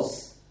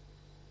was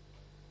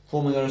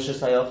forming a rishus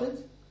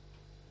hayochid,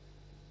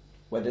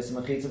 whether it's a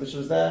mechitza which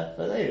was there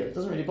for later, it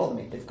doesn't really bother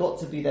me. It's got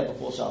to be there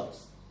before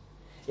Shabbos.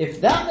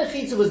 If that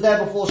mechitza was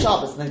there before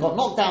Shabbos and then got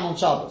knocked down on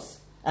Shabbos,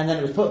 and then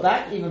it was put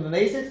back, even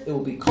b'mezid, it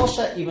will be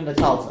kosher, even the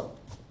taltel.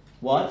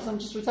 Why? Because I'm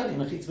just returning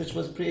the mechitza which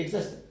was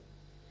pre-existing.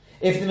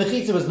 If the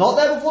mechitza was not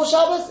there before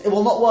Shabbos, it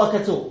will not work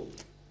at all.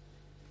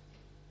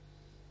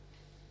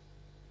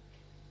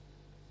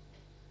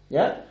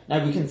 Yeah?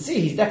 Now we can see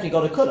he's definitely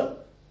got a kula.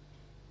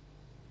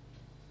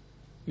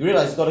 You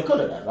realise he's got a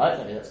kula there, right?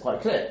 I mean, that's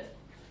quite clear.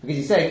 Because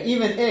he's saying,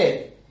 even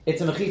if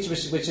it's a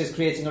mechitza which is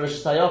creating a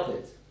rishus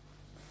hayochid,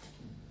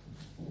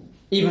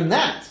 even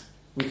that,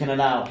 we can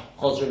allow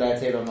chosru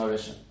le'ateir on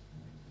Rishon.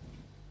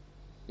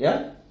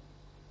 Yeah?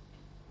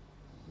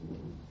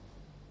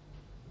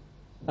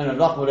 And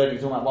Rav Nachman already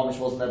talking about one which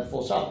wasn't there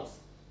before Shabbos.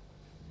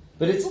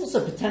 But it's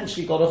also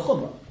potentially got a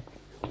chumrah.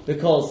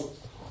 Because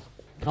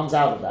it comes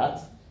out of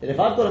that if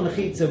I've got a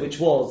mechitza which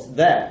was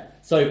there,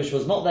 which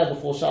was not there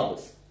before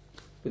Shabbos,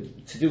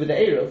 to do with the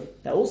Eruv,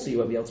 that also you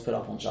won't be able to put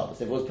up on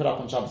Shabbos. If it was put up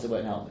on Shabbos, it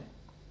won't help me.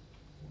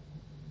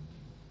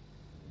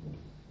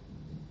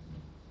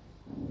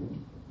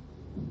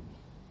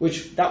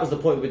 Which, that was the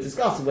point we were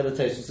discussing, whether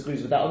Tosfos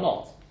agrees with that or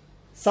not.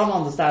 Some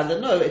understand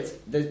that no,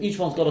 each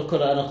one's got a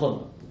kula and a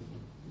chumrah.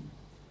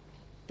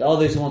 There are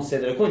those who want to say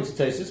that according to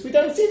Tosfos, we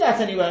don't see that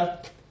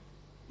anywhere.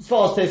 As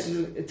far as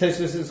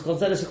Tosfos is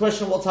concerned, it's a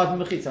question of what type of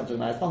mechitza I'm talking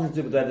about. It's nothing to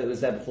do with whether it was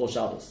there before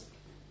Shabbos.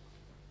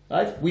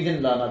 Right? We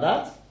didn't learn like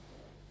that.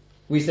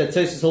 We said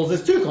Tosfos holds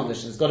there's two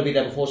conditions. It's got to be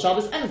there before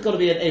Shabbos, and it's got to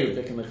be an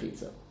Eruv Dika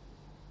mechitza.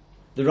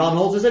 The Ram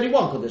holds there's only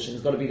one condition.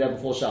 It's got to be there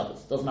before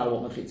Shabbos. Doesn't matter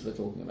what mechitza we're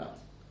talking about.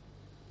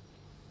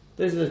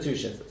 Those are the two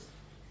shittas.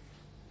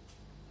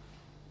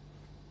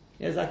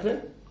 Yeah, is that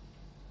clear?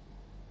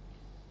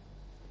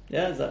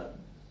 Yeah, is that?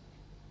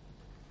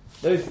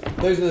 Those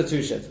are the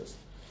two shittas.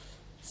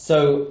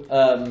 So,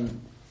 I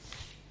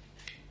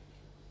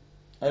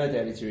don't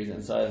think I need to read it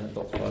inside. I think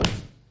Dr.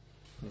 Farris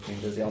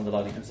does the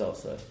underlining himself,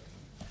 so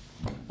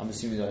I'm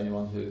assuming the only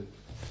one who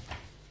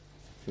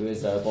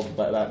is bothered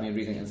about me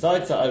reading it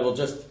inside, so I will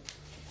just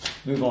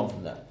move on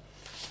from there.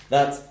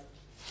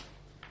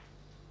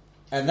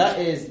 And that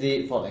is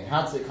the following.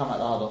 How does it come out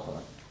the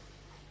halacha?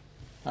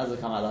 How does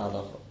it come out the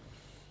halacha?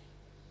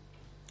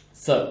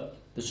 So,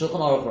 the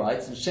Shulchan Aruch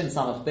writes in Shin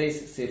Samach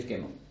Beis Sif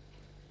Gimel.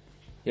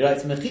 He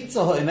writes,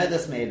 Mechitza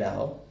ho'imedes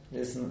me'ileho.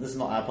 This is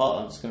not our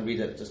part, I'm just going to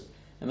read it. Just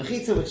a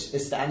mechitza which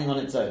is standing on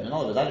its own. In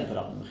other words, I didn't put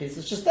up the mechitza,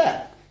 it's just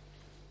there.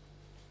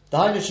 The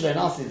Hainu Shalei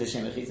Nasi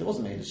L'Shem Mechitza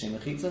wasn't made L'Shem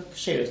Mechitza.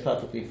 Kasher is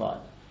perfectly fine.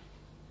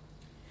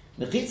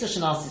 Mechitza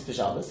Shanasis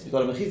B'Shabbos. If you've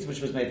got a mechitza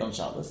which was made on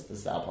Shabbos, this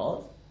is our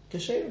part.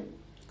 Kasher,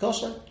 it's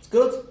kosher, it's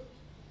good.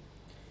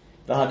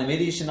 The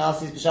Hanamidi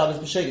Shanasis B'Shabbos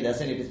B'Shogeg. That's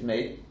only if it's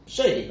made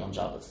B'Shogeg on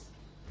Shabbos.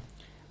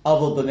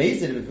 Avol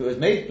B'Mezid, if it was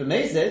made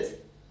B'Mezid,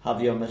 have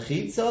your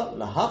mechitza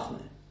lahachne.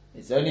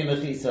 It's only a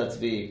mechitza to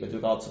be with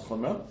regard to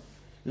chumrah.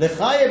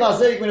 Lechayev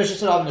azeik min Rosh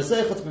Hashanah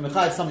l'seichot to be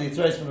mechayev somebody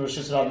throws from Rosh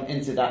Hashanah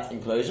into that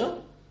enclosure.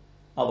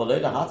 Avol lo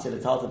lahatze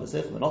l'talta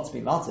l'seichot, but not to be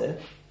matir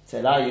to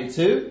allow you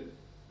to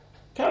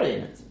carry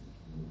in it.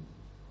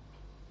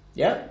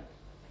 Yeah.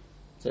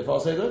 So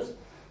far so good.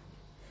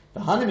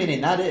 The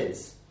hanamin that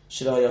is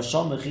shelo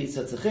yasham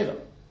mechitza techila.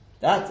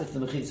 That if the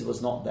mechitza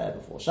was not there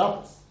before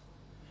Shabbos.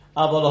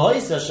 But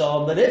if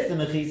the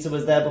mechitza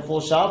was there before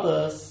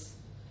Shabbos,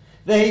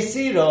 the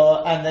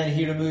Heisira, and then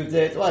he removed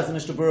it, as the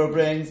Mishnah Berurah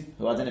brings,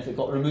 who I don't know if it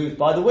got removed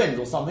by the wind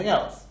or something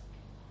else.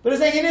 But it's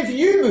saying, even if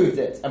you moved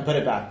it and put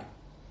it back,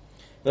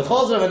 the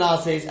Chazar of Anar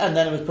says, and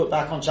then it was put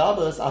back on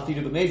Shabbos,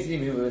 afidu b'mezid,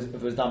 even if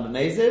it was done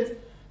b'mezid,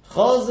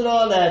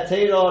 Chazra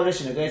le'teira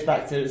rishon, it goes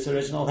back to its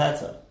original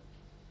heter.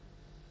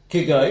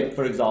 Kigoy,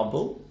 for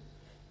example,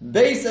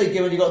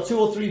 basically when you got 2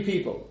 or 3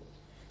 people,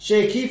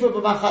 She'ekifa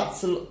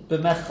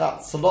b'mechat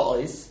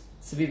tzalois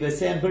tzvi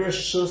b'seim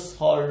b'rishus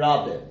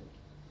ha'rabim.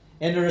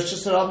 In the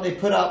Rishus ha'rabim they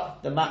put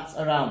up the mats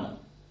around them.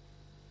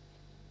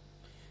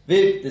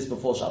 This is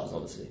before Shabbos,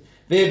 obviously.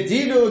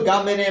 V'ivdilu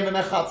gam b'neim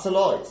b'mechat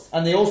tzalois.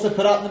 And they also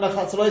put up the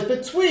mechat tzalois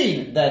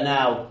between their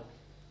now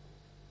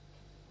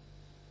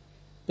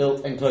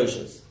built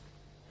enclosures.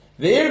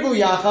 V'irbu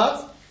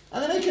yachat,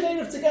 and they make an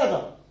eruv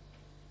together.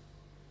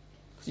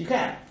 Because you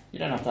can. You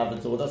don't have to have a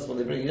door, that's what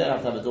they bring. You don't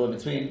have to have a door in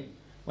between.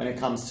 When it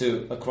comes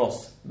to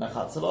across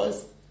mechat tzalois,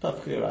 it's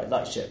perfectly right,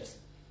 like ships.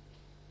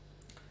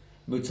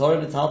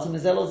 Mutorim v'taltim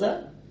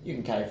mizelozeh, you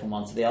can carry from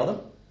one to the other.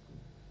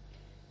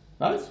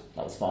 Right?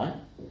 That was fine.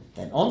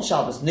 Then on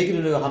Shabbos,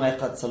 nigdulu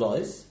hamechat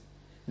tzalois,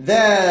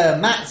 their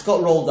mats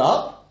got rolled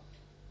up.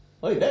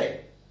 Oy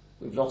vey,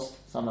 we've lost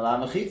some of our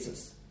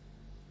mechitzas.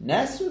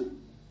 Nesru,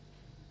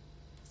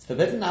 it's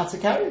forbidden now to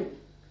carry.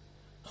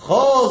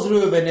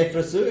 Chozru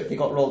v'nifrasu, if they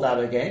got rolled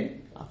out again.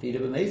 They go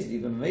back to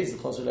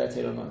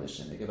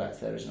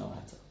their original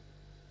hatter.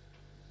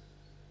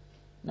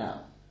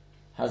 Now,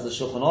 has the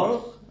Shulchan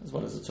Aruch, as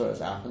well as the Torah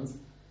happens,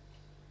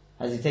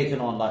 has he taken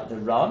on like the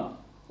Ran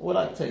or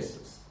like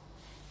Tosfos?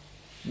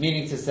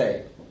 Meaning to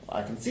say,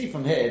 I can see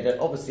from here that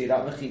obviously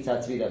that mechitza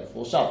had to be there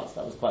before Shabbos.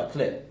 That was quite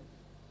clear.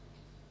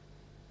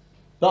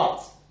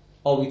 But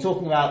are we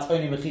talking about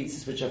only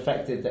mechitzas which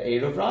affected the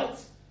Eruv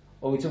rights,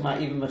 or are we talking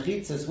about even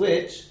mechitzas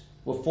which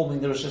were forming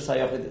the Rosh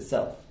Hashanah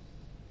itself?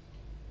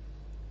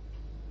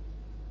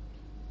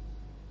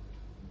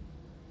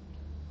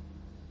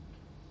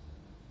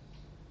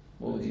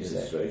 What would you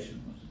say?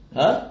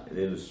 The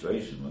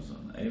illustration was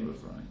on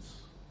Eruv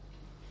rights.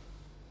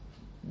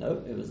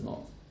 No, it was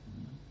not.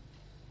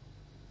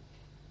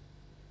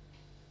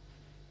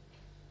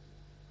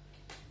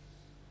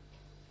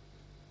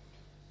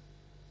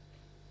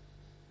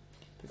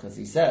 Because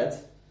he said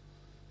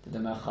that the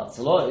Mechat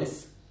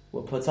Tzalois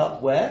were put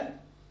up where?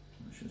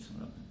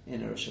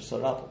 In a Rosh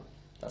Hashanah.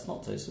 That's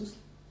not Tosfos.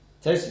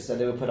 Tosfos said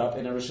they were put up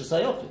in a Rosh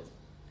Hashanah.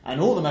 And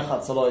all the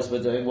Mechat Tzalois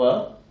were doing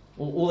were,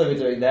 all they were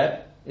doing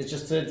there is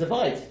just to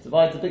divide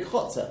the big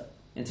chotzer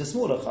into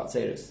smaller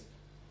chotzeros.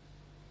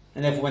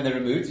 And therefore when they're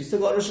removed, you still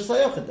got Rosh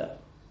Hashanah there.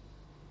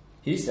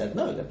 He said,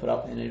 no, they're put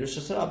up in a Rosh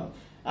Hashanah.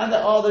 And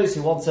there are those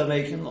who want to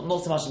make,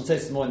 not so much in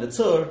Tosfos, more in the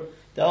Tur,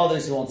 there are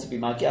those who want to be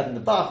Magiad in the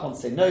Bach, want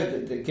to say, no,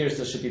 the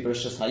Girsa should be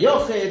Rosh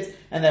Hashanah,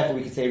 and therefore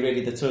we could say,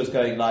 really, the Tur is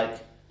going like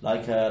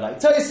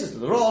Tosfos,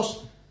 the Rosh,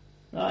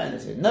 right? And they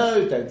say,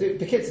 no, don't do,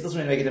 the kids, it doesn't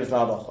really make a difference to the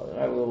halacha,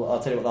 right? I'll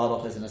tell you what the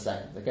halacha is in a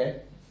second, okay?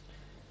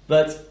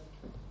 But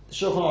the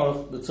Shulchan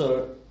Aruch, the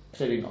Torah,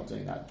 clearly not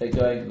doing that. They're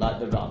going like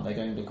the Ram, they're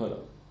going the Kula.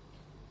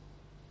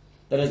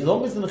 that as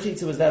long as the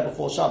mechitza was there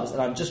before Shabbos,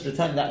 and I'm just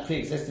returning that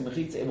pre-existing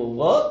mechitza, it will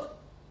work,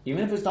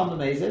 even if it's done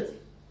b'mezid.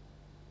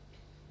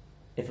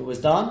 If it was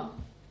done,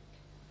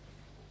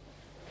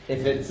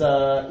 even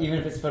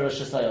if it's for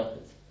Rosh Hashanah.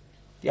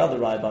 The other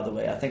raya, by the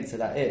way, I think so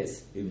that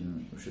is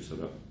Even Rosh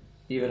Hashanah.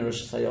 even a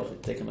Rosh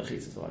Hashanah, take a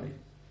mechitza, sorry.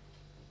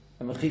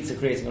 A mechitza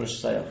creating a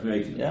Rosh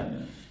Hashanah. Yeah?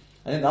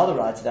 I think the other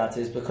raya to that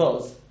is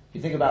because, if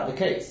you think about the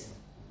case,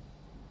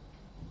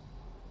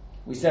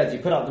 we said you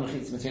put up the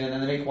mechitza between and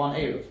then they make one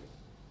Eruv.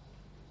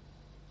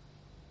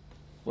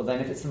 Well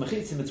then if it's the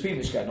mechitza in between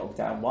which get knocked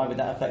down, why would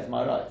that affect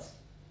my rights?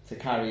 To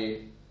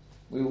carry,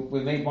 we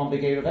made one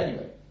big Eruv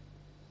anyway.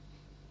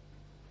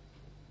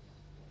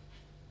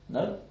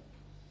 No?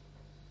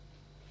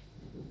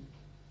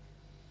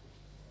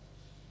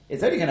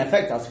 It's only going to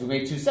affect us if we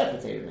made two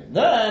separate Eruv.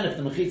 Then if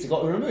the mechitza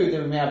got removed,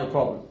 then we may have a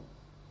problem.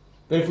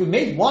 But if we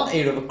made one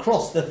Eruv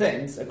across the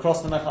things,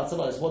 across the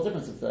Mechatzalos, what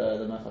difference if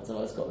the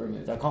Mechatzalos got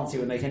removed? I can't see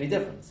it would make any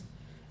difference.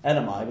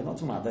 Elamai, we're not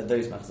talking about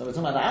those Mechatzalos, we're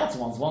talking about the outer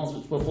ones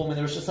which were forming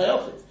the Rosh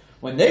Hashanah.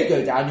 When they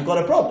go down, you've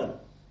got a problem.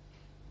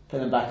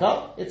 Put them back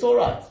up, it's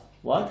alright.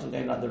 Why? Because we're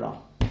going like the Ram.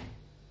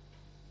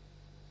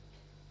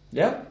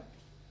 Yeah?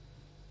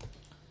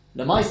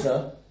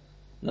 Lamaisa,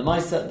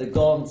 the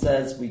Gon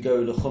says we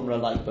go the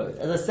Chumrah like both.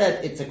 As I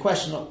said, it's a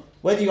question of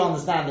whether you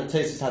understand that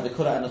Tosfos had the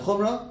Kura and the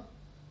Chumrah,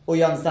 or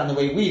you understand the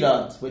way we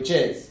learned, which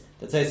is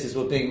the Tosfos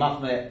were being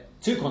machmir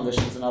two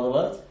conditions, in other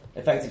words.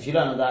 Effectively, if you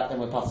learn that, then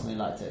we're passing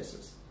like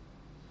Tosfos.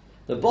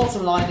 The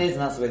bottom line is,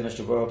 and that's the way the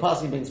Mishnah Berurah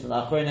passing brings from the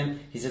Achronim,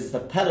 he says it's the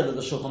pella that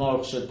the Shulchan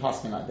Aruch should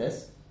pass me like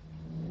this,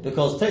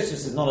 because Tosfos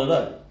is not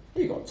alone.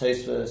 You got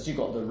Tosfos, you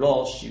got the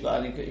Rosh, you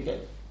got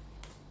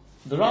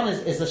the Ran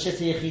is a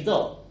Shitta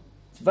Yechidah.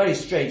 It's very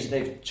strange that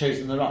they've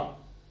chosen the Ran,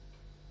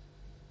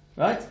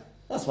 right?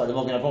 That's why the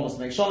Magen Avraham wants to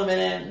make Shalom in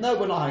it. No,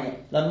 we're not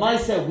hanging. The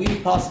Maisa, we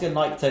paskin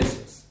like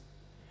Tosfos.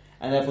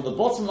 And therefore the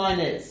bottom line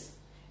is,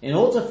 in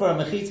order for a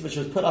mechitza which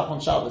was put up on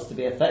Shabbos to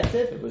be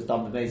effective, if it was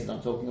done b'mezid I'm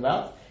talking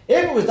about,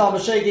 if it was done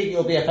b'shogeg,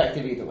 it'll be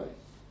effective either way.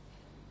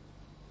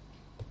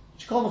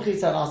 Shkol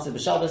mechitza and asir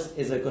b'Shabbos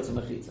is a good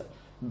mechitza.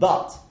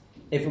 But,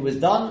 if it was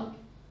done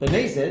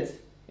b'mezid,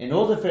 in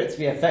order for it to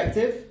be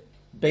effective,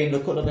 bein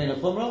l'kula, bein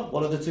l'chumrah,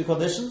 what are the two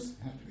conditions?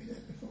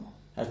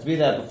 Has to be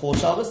there before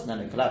Shabbos, and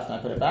then it collapsed and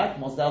I put it back.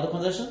 What's the other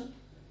condition?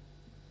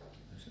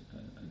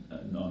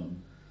 A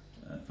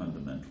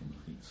non-fundamental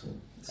mechitza.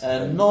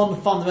 A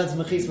non-fundamental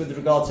mechitza with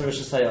regard to Rosh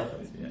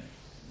Hashanah.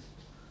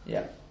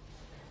 Yeah.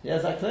 Yeah,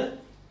 is that clear?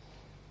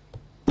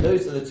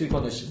 Those are the two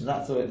conditions.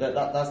 That's the way,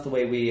 that's the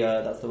way we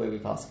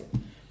pass it.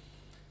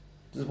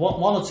 There's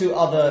one or two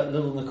other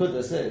little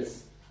nakudas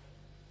is,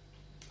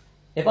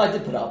 if I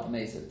did put it up a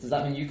mezid, does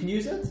that mean you can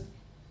use it?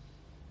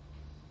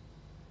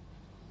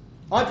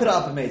 I put it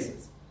up a mezid.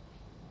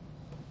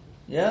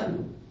 Yeah?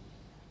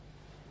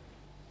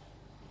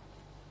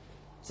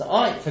 So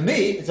for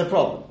me, it's a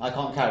problem. I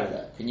can't carry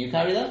that. Can you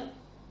carry that?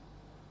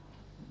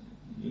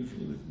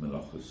 Usually with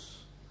malachos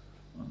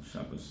on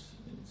Shabbos,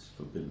 it's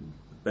forbidden.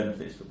 The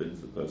benefit is forbidden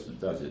for the person who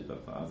does it,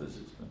 but for others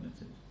it's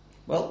permitted.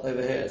 Well,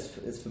 over here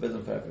it's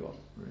forbidden for everyone.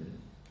 Really?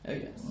 Oh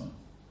yes. Wow.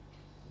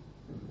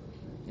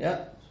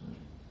 Yeah.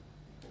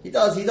 He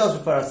does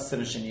refer us to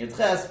finishing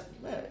Yudches.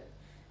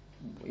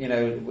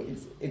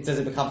 Does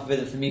it become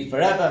forbidden for me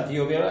forever and for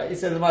you will be alright? He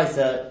said the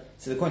Maisa,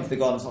 so according to the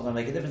God, it's not going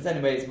to make a difference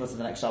anyway, it's most of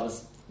the next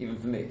Shabbos, even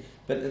for me.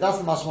 But that's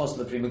the mashmos of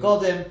the Prima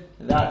Godim,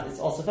 that it's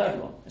also for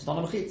everyone. It's not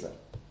a mechitza.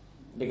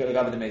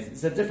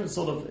 It's a different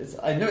sort of,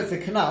 I know it's a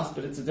kanas,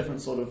 but it's a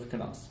different sort of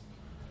kanas.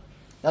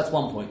 That's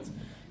one point.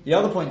 The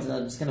other point, and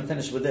I'm just going to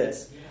finish with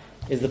this,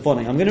 is the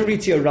following. I'm going to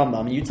read to you a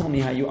Rambam, and you tell me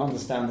how you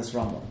understand this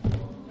Rambam.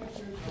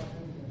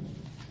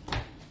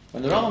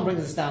 When the Rambam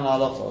brings this down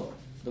halacha,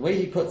 the way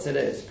he puts it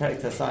is, Perek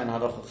Tasayin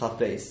halacha chaf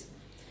beis.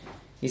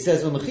 He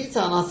says,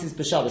 "U'mechitza anasis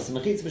b'Shabbos." The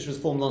mechitza which was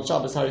formed on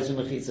Shabbos, harizu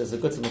mechitza is a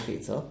good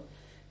mechitza.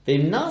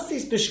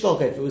 V'imnasis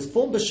b'shkolka. If it was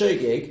formed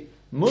b'shogeg,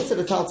 mutzah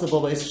l'talta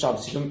bo b'is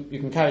Shabbos. You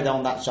can carry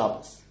down that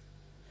Shabbos.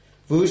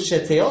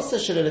 V'usheteosa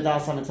shelo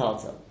l'das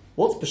ha'metalta.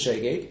 What's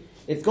b'shogeg?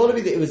 It's got to be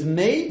that it was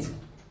made.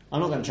 I'm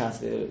not going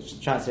to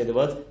translate the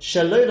word.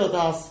 Shelo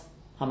l'das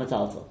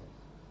ha'metalta.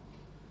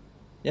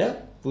 Yeah.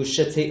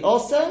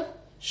 V'usheteosa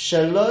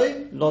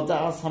shelo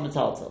l'das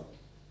ha'metalta.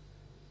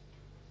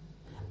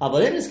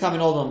 But is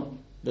coming all them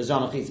the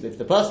Zan Mechitza. If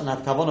the person had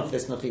kavanah for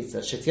this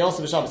Mechitza,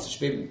 Shetiyasa b'Shabbos, it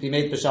should be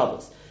made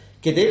b'Shabbos.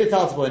 Kedei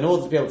l'taltabo, in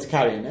order to be able to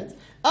carry in it.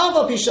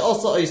 Ava pisha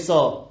osa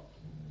oisa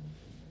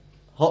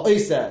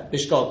ha'oisa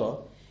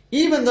b'shkoga.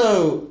 Even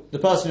though the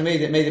person who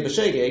made it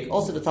b'shogeg,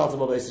 also the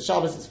taltabo b'oisa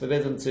Shabbos, it's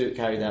forbidden to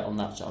carry that on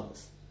that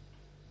Shabbos.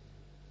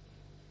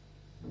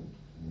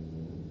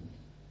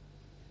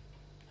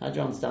 How do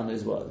you understand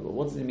those words? Well,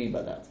 what does he mean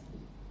by that?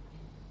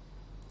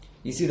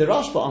 You see, the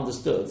Rashba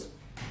understood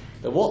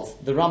that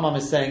what the Rambam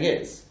is saying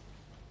is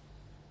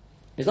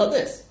like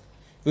this.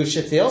 It's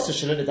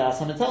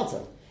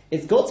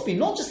got to be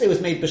not just that it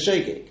was made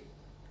b'shogeg.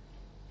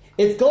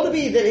 It's got to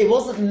be that it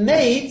wasn't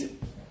made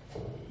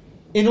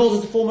in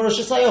order to form a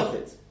Rosh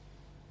Hashanah.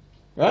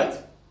 Right?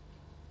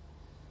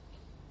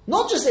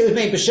 Not just that it was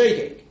made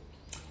b'shogeg.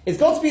 it's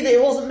got to be that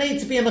it wasn't made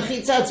to be a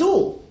mechitza at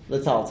all, the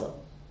taltel.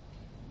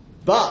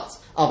 But,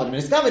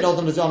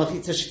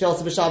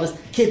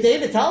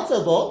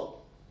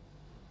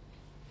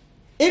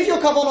 if your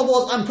kavanah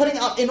was, I'm putting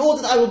it up in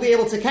order that I will be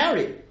able to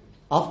carry,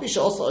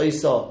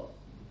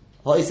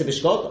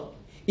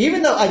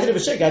 even though I did it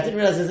b'shegeg, I didn't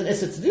realize there's an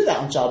issa to do that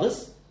on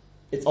Shabbos,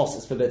 it's also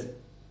forbidden.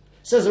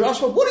 Says the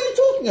Rashba, what are you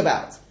talking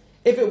about?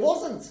 If it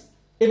was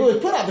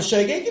put up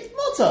b'shegeg, it's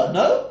mutter,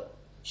 no?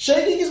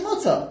 Shegeg is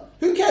mutter.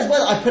 Who cares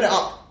whether I put it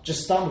up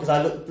just stunned because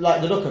I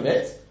like the look of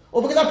it,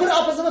 or because I put it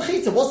up as a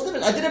mechita? What's the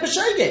difference? I did it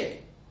b'shegeg.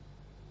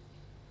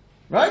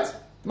 Right?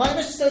 My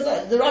Mishnah says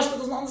that the Rashba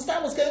doesn't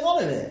understand what's going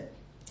on in here.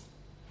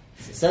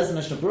 It says the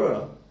Mishnah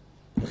Berurah,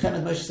 the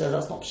Chemed Moshe says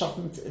that's not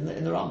pshat in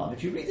the Rambam.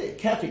 If you read it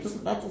carefully,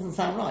 that doesn't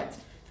sound right. The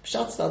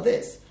pshat's about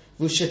this.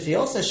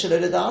 V'ushetios says shelo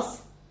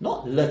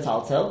not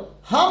letaltel,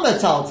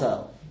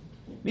 hametaltel.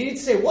 Meaning to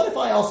say, what if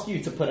I ask you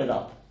to put it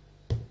up?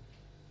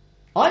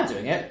 I'm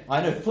doing it.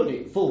 I know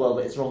full well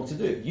that it's wrong to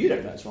do. You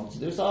don't know it's wrong to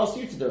do, so I ask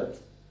you to do it. Is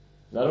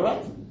that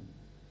alright?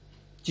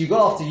 Do you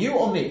go after you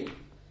or me?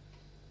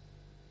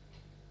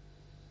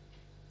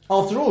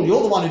 After all,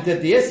 you're the one who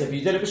did the isif,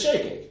 you did it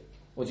b'shegeg.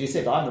 Or do you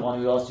say, but I'm the one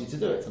who asked you to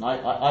do it, and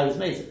I was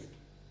made it?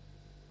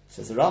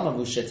 Says the Rambam,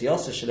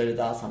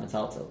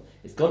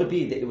 it's got to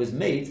be that it was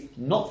made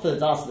not for the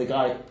das of the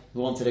guy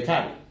who wanted to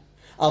carry.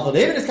 If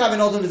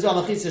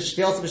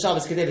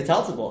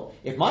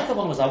my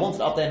kavanah was I wanted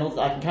it up there in order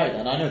that I can carry that,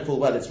 and I know full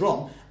well it's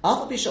wrong,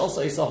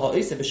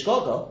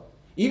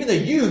 even though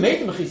you made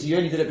the mechitza, you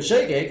only did it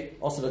b'shegeg,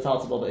 also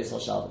v'taltabol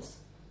b'isal Shabbos.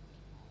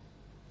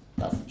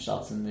 That's the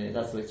pshat in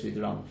that's the way to read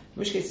the Rambam. In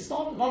which case, it's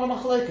not a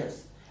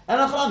machlokas.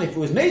 And if it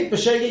was made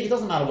b'shegeg, it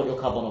doesn't matter what your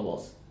kavanah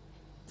was.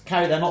 To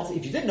carry that, not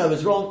if you didn't know it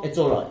was wrong, it's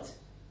all right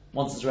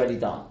once it's already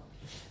done.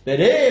 But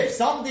if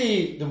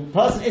the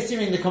person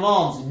issuing the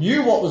commands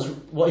knew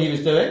what he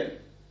was doing,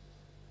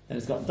 then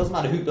it doesn't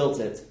matter who built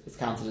it, it's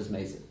counted as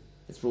mezid.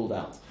 It's ruled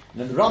out.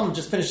 And then the Rambam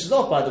just finishes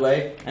off, by the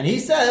way, and he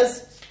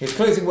says, his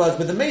closing words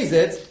with the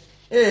mezid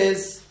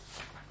is,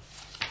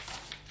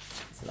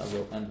 so I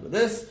will end with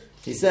this,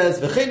 he says,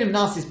 V'chenim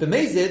nasis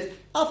b'mezid,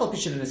 alfa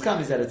pishin in his kam,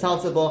 he said,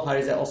 etaltabo,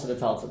 harizeh also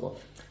etaltabo.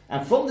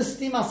 And from the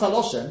stima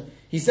saloshen,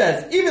 he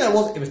says, even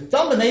though it was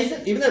done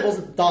b'mezid, even though it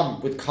wasn't done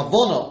with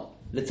kavona,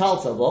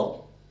 letaltabo,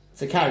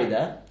 to carry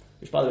there,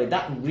 which by the way,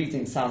 that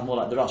reading sounds more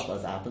like the Rashba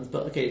as it happens,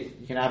 but okay,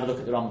 you can have a look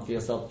at the Rambam for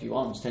yourself if you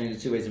want. I'm just telling you the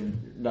two ways of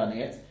learning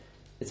it.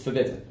 It's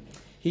forbidden.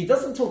 He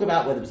doesn't talk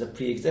about whether it was a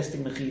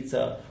pre-existing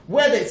mechitza,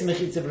 whether it's a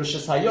mechitza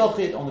v'rishas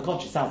hayochid. On the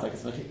contrary, it sounds like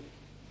it's mechitza.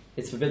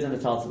 It's forbidden the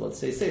taltabot.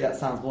 So you say that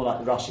sounds more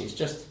like the Rashi.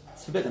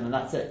 It's forbidden and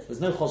that's it.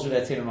 There's no chosru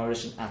there tir and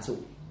at all.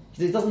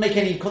 It doesn't make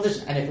any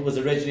condition. And if it was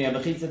originally a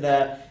mechitza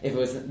there, if it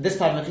was this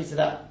type of mechitza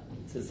there,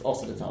 it's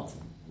also the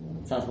taltabot.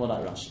 Sounds more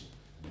like Rashi.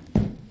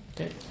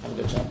 Okay, have a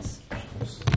good chance.